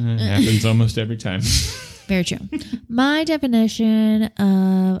 It happens almost every time. Very true. My definition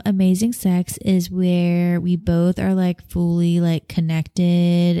of amazing sex is where we both are like fully like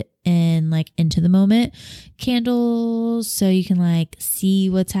connected and like into the moment. Candles, so you can like see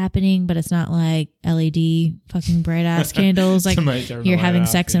what's happening, but it's not like LED fucking bright ass candles like you're having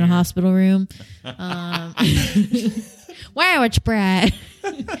sex in a hospital room. Wow, it's bright.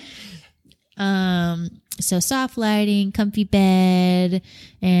 So soft lighting, comfy bed,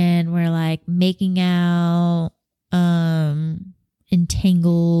 and we're like making out,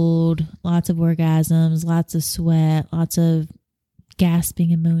 entangled, lots of orgasms, lots of sweat, lots of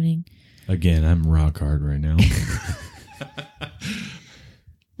gasping and moaning. Again, I'm rock hard right now.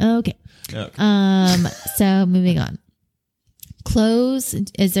 Okay. So moving on. Clothes.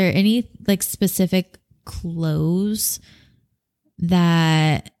 Is there any like specific clothes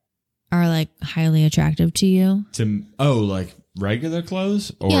that are like highly attractive to you? Like regular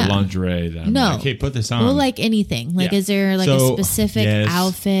clothes or lingerie? That I'm like, okay, put this on. Well, like anything. Like, is there like a specific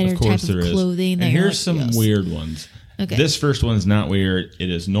outfit or type of clothing that you're here's some weird ones. Okay. This first one's not weird. It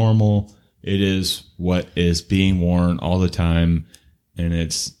is normal. It is what is being worn all the time, and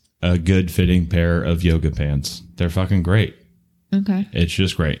it's a good fitting pair of yoga pants. They're fucking great. Okay. It's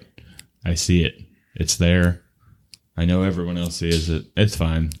just great. I see it. It's there. I know everyone else sees it. It's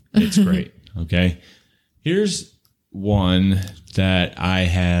fine. It's great. Okay. Here's one that I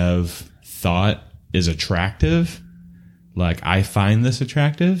have thought is attractive. Like, I find this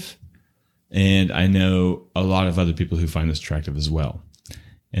attractive, and I know a lot of other people who find this attractive as well.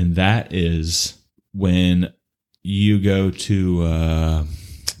 And that is when you go to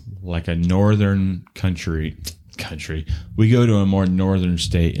like a northern country. We go to a more northern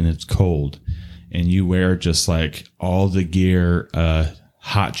state and it's cold, and you wear just like all the gear a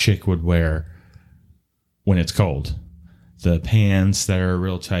hot chick would wear when it's cold. The pants that are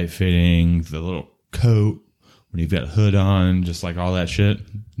real tight fitting, the little coat when you've got a hood on, just like all that shit.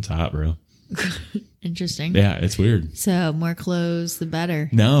 It's hot, bro. Interesting. Yeah, it's weird. So more clothes, the better.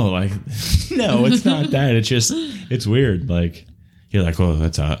 No, it's not that. It's just, it's weird. Like, you're like, oh,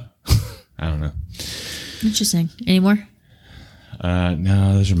 that's hot. I don't know. Interesting. Any more?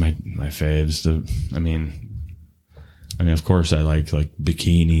 No, those are my faves. I mean, of course, I like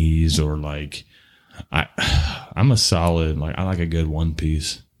bikinis or like, I'm a solid, like, I like a good one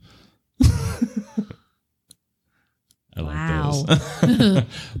piece. I like those.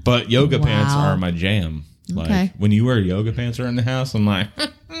 But yoga pants are my jam. Like, when you wear yoga pants around the house, I'm like, girl.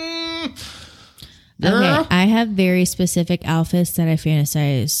 Okay, I have very specific outfits that I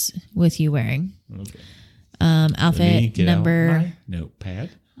fantasize with you wearing. Okay. Outfit number notepad.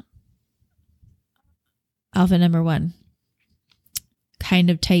 Outfit number 1. Kind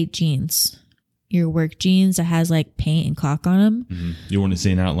of tight jeans. Your work jeans that has like paint and caulk on them. Mm-hmm. You want to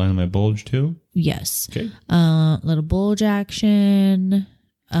see an outline of my bulge too? Yes. Okay. Little bulge action.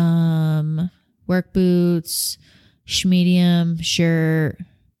 Work boots. Medium shirt.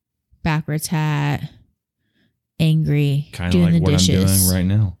 Backwards hat. Angry. Kind of like what dishes. I'm doing right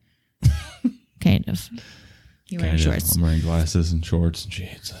now. Kind of. You're wearing shorts. I'm wearing glasses and shorts and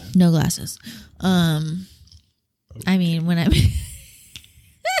jeans. No glasses. I mean, when I'm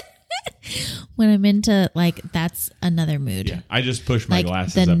when I'm into like, that's another mood. Yeah, I just push my like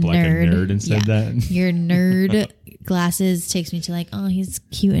glasses up like a nerd and said that. Your nerd glasses takes me to like, oh, he's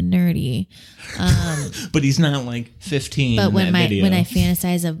cute and nerdy. But he's not like 15. But when I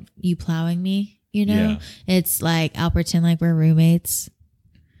fantasize of you plowing me, it's like I'll pretend like we're roommates.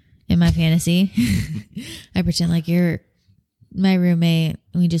 In my fantasy, I pretend like you're my roommate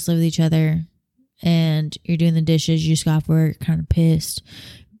and we just live with each other, and you're doing the dishes, you just got off work, kind of pissed,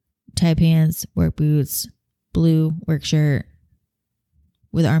 tight pants, work boots, blue work shirt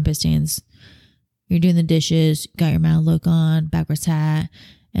with armpit stains. You're doing the dishes, got your mouth look on, backwards hat,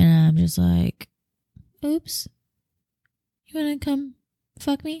 and I'm just like, oops, you want to come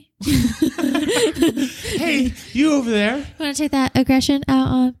fuck me? Hey, you over there. Want to take that aggression out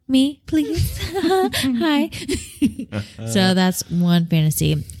on me, please? Hi. So that's one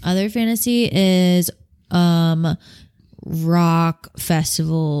fantasy. Other fantasy is rock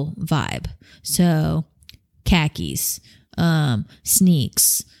festival vibe. So khakis,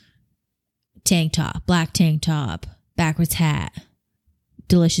 sneaks, tank top, black tank top, backwards hat,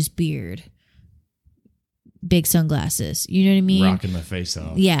 delicious beard, big sunglasses. You know what I mean? Rocking my face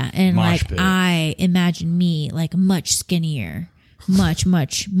off. Yeah. And Mosh like pit. I imagine me like much skinnier, much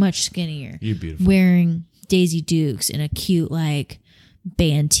skinnier. You're beautiful. Wearing Daisy Dukes in a cute like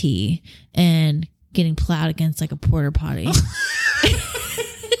band tee and getting plowed against like a porta potty.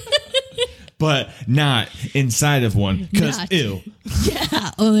 But not inside of one because Not. ew. Yeah,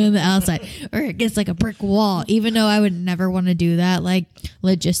 only on the outside. Or it gets like a brick wall. Even though I would never want to do that, like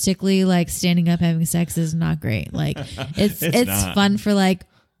logistically, like standing up having sex is not great. Like it's not. fun for like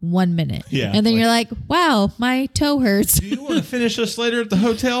 1 minute. Yeah, And then like- you're like, wow, my toe hurts. Do you want to finish this later at the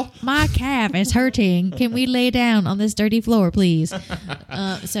hotel? My calf is hurting. Can we lay down on this dirty floor, please?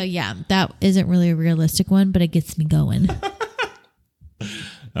 So yeah, that isn't really a realistic one, but it gets me going.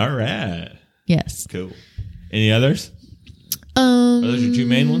 All right. Yes. Cool. Any others? Are those your two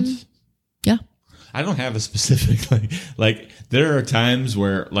main ones? Yeah. I don't have a specific like there are times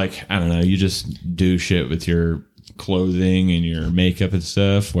where like I don't know, you just do shit with your clothing and your makeup and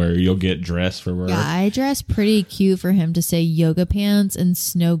stuff where you'll get dressed for work. Yeah, I dress pretty cute for him to say yoga pants and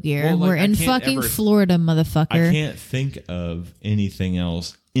snow gear. Well, like, We're I in can't fucking ever- Florida, motherfucker. I can't think of anything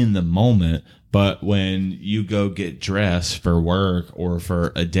else in the moment, but when you go get dressed for work or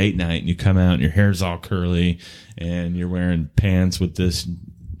for a date night and you come out and your hair's all curly and you're wearing pants with this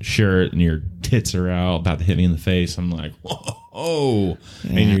shirt and your tits are out about to hit me in the face, I'm like, whoa.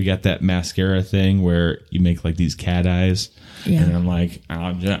 Yeah. And you got that mascara thing where you make like these cat eyes. Yeah. And I'm like,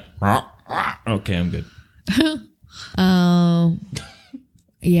 okay, I'm good.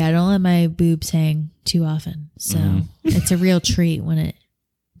 Yeah, I don't let my boobs hang too often. So it's a real treat when it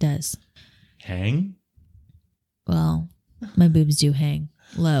does. Hang? Well, my boobs do hang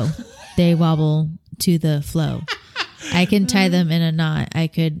low. They wobble to the flow. I can tie them in a knot. I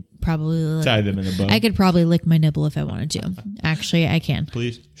could probably Tie them in a bow. I could probably lick my nipple if I wanted to. Actually, I can.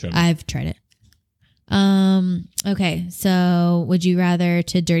 Please show me. I've tried it. Okay, so would you rather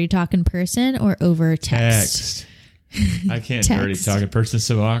to dirty talk in person or over text? I can't Text. dirty talk. A person's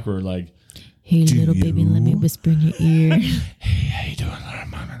so awkward. Like, Hey, Do little baby, let me you? whisper in your ear. hey, how you doing, little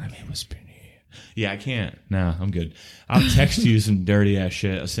mama? Let me whisper in your ear. Yeah, I can't. No, I'm good. I'll text you some dirty ass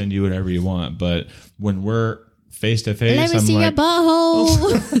shit. I'll send you whatever you want. But when we're face to face, Let me I'm see like, your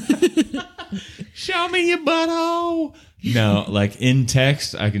butthole. show me your butthole. No, like in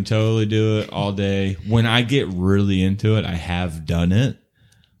text, I can totally do it all day. When I get really into it, I have done it.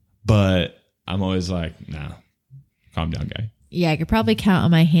 But I'm always like, nah, calm down, guy. Yeah, I could probably count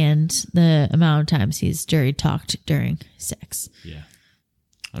on my hand the amount of times he's dirty talked during sex. Yeah.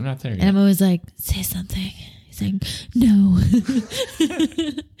 I'm not there And yet. I'm always like, say something. He's like, no.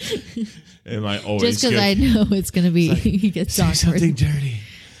 Am I always Just because I know it's going to be, he gets say awkward. something dirty?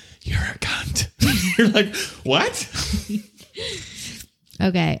 You're a cunt. You're like, what?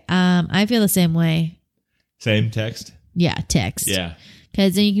 Okay. I feel the same way. Same text? Yeah, text. Yeah.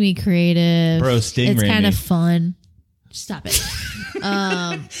 Because then you can be creative. Bro, Stingray It's kind me. of fun. Stop it. Leave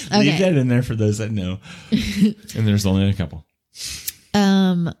Okay. that in there for those that know. And there's only a couple.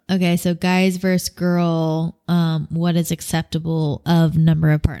 Okay, so guys versus girl, what is acceptable of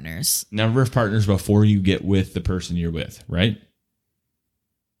number of partners? Number of partners before you get with the person you're with, right?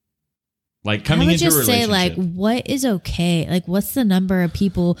 Like coming I would into a just say relationship. like what is okay? Like what's the number of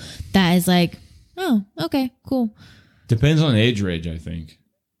people that is like, oh, okay, cool. Depends on age range, I think.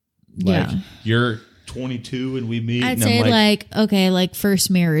 Like Yeah. you're 22 and we meet. I'd and say I'm like, okay, like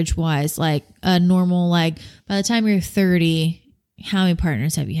first marriage wise, like a normal, like by the time you're 30, how many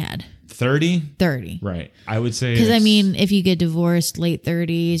partners have you had? 30? 30. Right. I would say. Because I it's- mean, if you get divorced late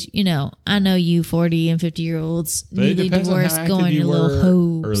 30s, you know, I know you 40 and 50-year-olds But it newly depends on how divorced active going you your little were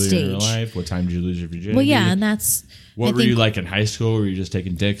hoe earlier in your stage. life. What time did you lose your virginity? Well, yeah, and that's What I were think- you like in high school? Were you just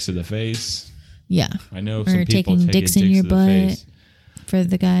taking dicks to the face? yeah, I know Or some people taking dicks in your to the butt. face. for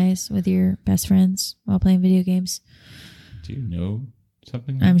the guys with your best friends while playing video games. Do you know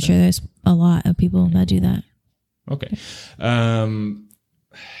something? Like I'm that? sure there's a lot of people that do that. Okay.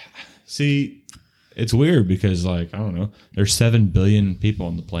 See, it's weird because, like, I don't know, there's 7 billion people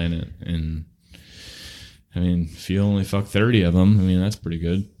on the planet, and I mean, if you only fuck 30 of them, I mean, that's pretty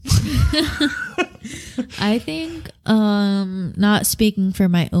good. I think, not speaking for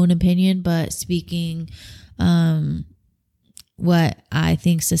my own opinion, but speaking what I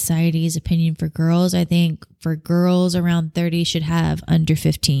think society's opinion for girls. I think for girls around 30 should have under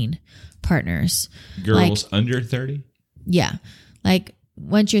 15 partners. Girls under 30? Yeah. Like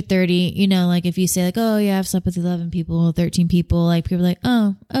once you're 30, you know, like if you say like, oh yeah, I've slept with 11 people, 13 people, like people are like,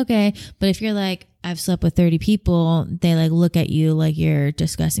 oh, okay. But if you're like, I've slept with 30 people, they like look at you like you're a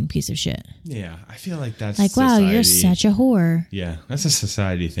disgusting piece of shit. Yeah. I feel like that's like, wow, society. you're such a whore. Yeah. That's a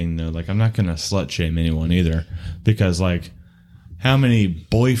society thing though. Like I'm not going to slut shame anyone either, because like how many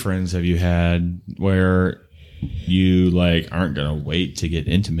boyfriends have you had where you like aren't going to wait to get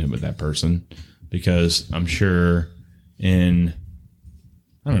intimate with that person? Because I'm sure I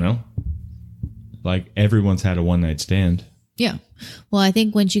don't know, like everyone's had a one night stand. Yeah. Well, I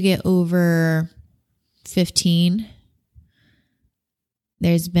think once you get over 15,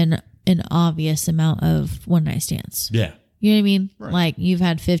 there's been an obvious amount of one night stands. Yeah. You know what I mean? Right. Like you've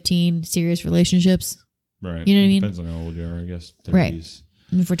had 15 serious relationships. Right. You know what I mean? Depends on how old you are, I guess. 30s. Right.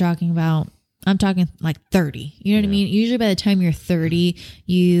 And if we're talking about, I'm talking like 30. You know what I mean? Usually by the time you're 30,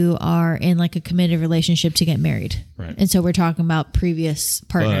 you are in like a committed relationship to get married. Right. And so we're talking about previous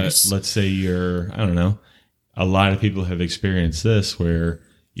partners. But let's say I don't know, a lot of people have experienced this where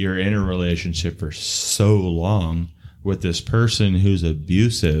you're in a relationship for so long with this person who's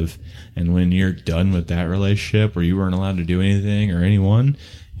abusive, and when you're done with that relationship where you weren't allowed to do anything or anyone,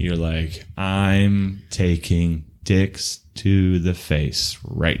 you're like, I'm taking dicks to the face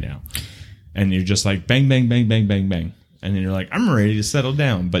right now. And you're just like, bang, bang, bang, bang, bang, bang. And then you're like, I'm ready to settle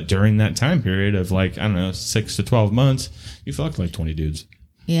down. But during that time period of like, I don't know, 6 to 12 months, you fucked like 20 dudes.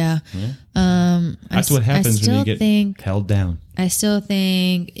 Yeah. That's what happens when you get held down. I still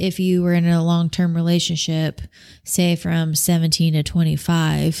think if you were in a long-term relationship, say from 17 to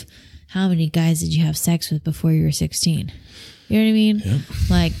 25, how many guys did you have sex with before you were 16? You know what I mean? Yep.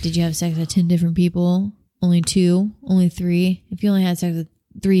 Like, did you have sex with 10 different people? Only 2? Only 3? If you only had sex with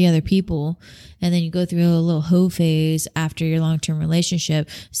 3 other people, and then you go through a little hoe phase after your long-term relationship,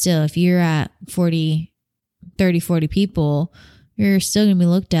 still, if you're at 40 people, you're still going to be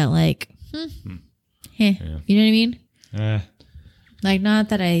looked at like, You know what I mean? Like, not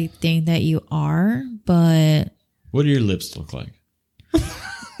that I think that you are, but... What do your lips look like?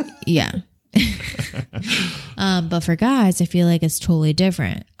 Yeah. But for guys, I feel like it's totally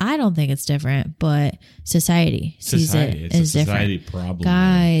different. I don't think it's different, but society sees it as society different. Problem.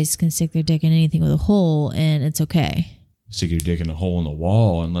 Guys can stick their dick in anything with a hole, and it's okay. Stick your dick in a hole in the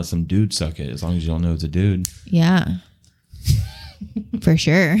wall and let some dude suck it, as long as you don't know it's a dude. Yeah. For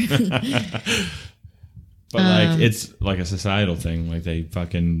sure. But like, it's like a societal thing. Like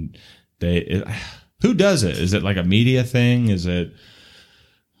who does it? Is it like a media thing? Is it,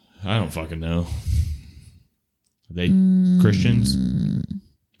 I don't fucking know. Are they Christians?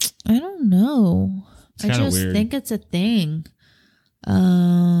 I don't know. It's I just weird. think it's a thing.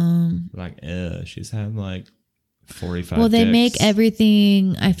 Like, she's had like 45 well, they dicks. make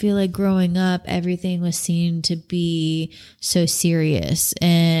everything, I feel like growing up, everything was seen to be so serious.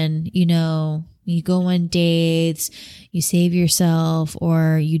 And, you know, you go on dates, you save yourself,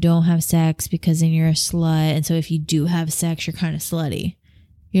 or you don't have sex because then you're a slut. And so if you do have sex, you're kind of slutty.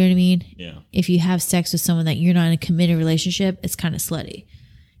 You know what I mean? Yeah. If you have sex with someone that you're not in a committed relationship, it's kind of slutty,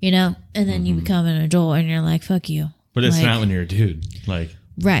 you know? And then you become an adult and you're like, fuck you. But it's like, not when you're a dude. Like,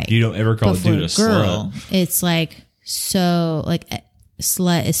 right. You don't ever call a dude a girl, slut. it's like, so like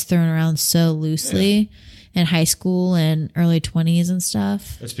slut is thrown around so loosely in high school and early 20s and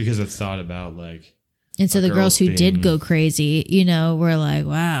stuff. That's because it's thought about like, and so the girls who did go crazy, you know, were like,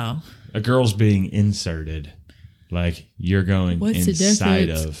 wow. A girl's being inserted. Like, you're going What's inside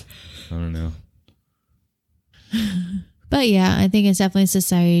the of, I don't know. But yeah, I think it's definitely a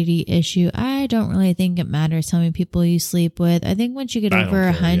society issue. I don't really think it matters how many people you sleep with. I think once you get over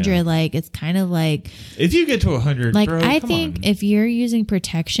 100, like, it's kind of like, if you get to 100, like, bro, I come think on. if you're using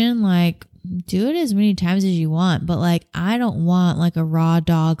protection, like, do it as many times as you want. But like, I don't want like a raw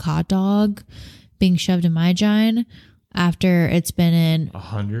dog, hot dog being shoved in my gine after it's been in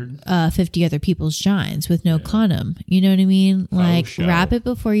 100 50 other people's gines with no condom. You know what I mean? Like, wrap it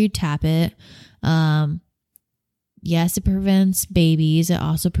before you tap it. Yes, it prevents babies. It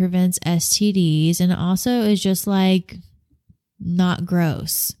also prevents STDs, and it also is just like not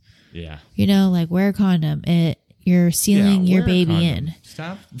gross. Yeah. You know, like, wear a condom. You're sealing your baby in.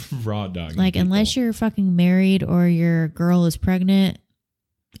 Stop raw dogging. Like, people. unless you're fucking married or your girl is pregnant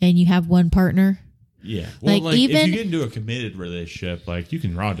and you have one partner. Yeah. Well, like, like even if you get into a committed relationship, like, you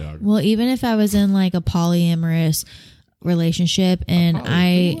can raw dog. Well, even if I was in like a polyamorous relationship and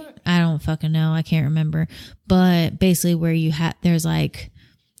I don't fucking know, I can't remember, but basically where there's like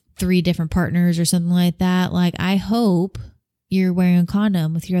 3 different partners or something like that. Like, I hope, you're wearing a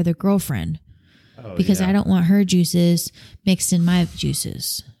condom with your other girlfriend because yeah. I don't want her juices mixed in my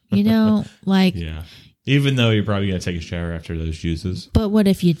juices. You know, like, Yeah. Even though you're probably going to take a shower after those juices. but what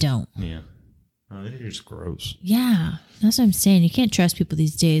if you don't? Yeah. Oh, they're just gross. Yeah, that's what I'm saying. You can't trust people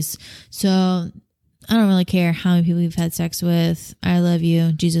these days. So I don't really care how many people you've had sex with. I love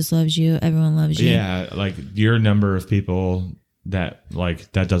you. Jesus loves you. Everyone loves you. Yeah. Like your number of people that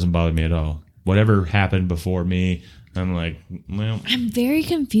doesn't bother me at all. Whatever happened before me, I'm like, well. I'm very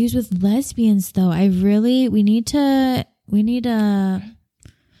confused with lesbians though. We need to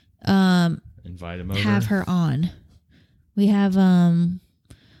Invite them over. have her on. We have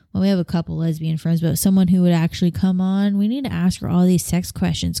we have a couple lesbian friends, but someone who would actually come on. We need to ask her all these sex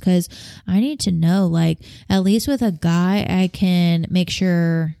questions because I need to know, like, at least with a guy, I can make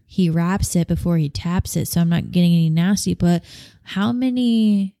sure he wraps it before he taps it, so I'm not getting any nasty. But how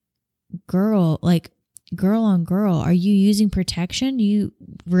many girl on girl, are you using protection? Do you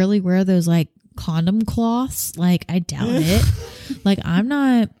really wear those like condom cloths? Like, I doubt it. Like, I'm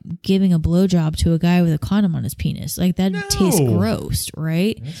not giving a blowjob to a guy with a condom on his penis. Like, that tastes gross,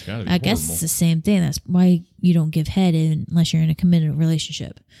 right? That's gotta be I guess horrible. it's the same thing. That's why you don't give head unless you're in a committed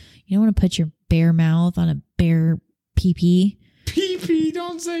relationship. You don't want to put your bare mouth on a bare pee-pee. Pee-pee.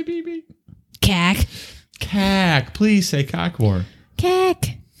 Don't say pee-pee. Cack. Cack. Please say cock more.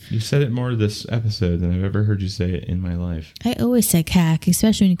 Cack. You said it more this episode than I've ever heard you say it in my life. I always say cack,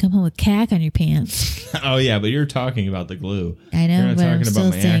 especially when you come home with cack on your pants. Oh, yeah, but you're talking about the glue. I know, You're not but I'm talking still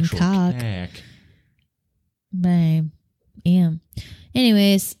about my saying actual cock. cack. But I am.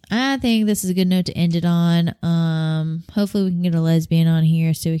 Anyways, I think this is a good note to end it on. Hopefully we can get a lesbian on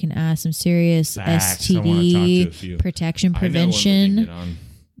here so we can ask some serious Facts. I wanna talk to a few. STD protection I know one we can prevention. get on.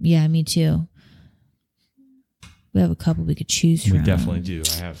 Yeah, me too. We have a couple we could choose We from. definitely do.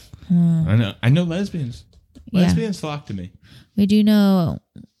 I have. I know lesbians. Yeah. Lesbians flock to me. We do know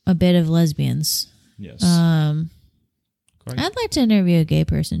a bit of lesbians. Yes. I'd like to interview a gay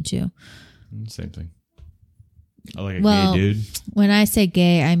person too. Same thing. I like a Well, gay dude. When I say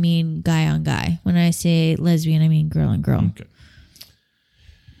gay, I mean guy on guy. When I say lesbian, I mean girl on girl. Okay.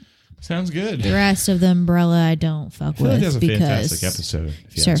 Sounds good. The rest of the umbrella I don't fuck I feel with like that was a because fantastic episode.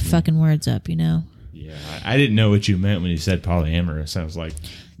 If you start ask me. fucking words up, you know? Yeah, I didn't know what you meant when you said polyamorous. I was like,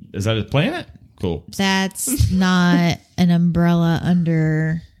 is that a planet? Cool. That's not an umbrella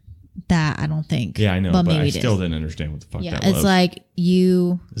under that, I don't think. Yeah, I know, Well, but maybe I it still is. didn't understand what the fuck Yeah, that it's was. like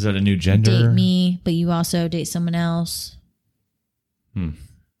you Is that a new gender? date me, but you also date someone else.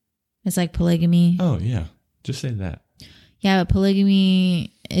 It's like polygamy. Oh, yeah. Just say that. Yeah, but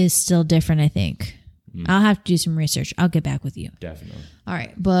polygamy is still different, I think. I'll have to do some research. I'll get back with you. Definitely. All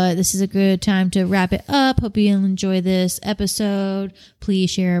right, but this is a good time to wrap it up. Hope you enjoy this episode. Please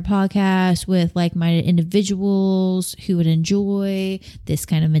share our podcast with like-minded individuals who would enjoy this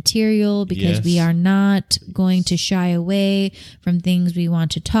kind of material because Yes. we are not going to shy away from things we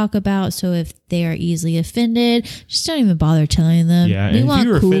want to talk about. So if they are easily offended, just don't even bother telling them. Yeah, we and want if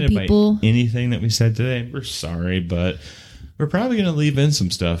you were cool offended people. by anything that we said today, we're sorry, but we're probably going to leave in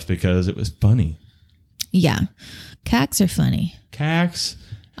some stuff because it was funny. Yeah, cacks are funny. Cacks.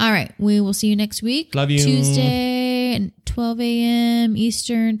 All right. We will see you next week. Love you. Tuesday at 12 a.m.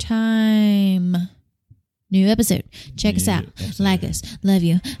 Eastern Time. New episode. Check us out. episode. Like us. Love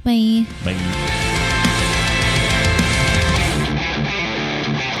you. Bye. Bye.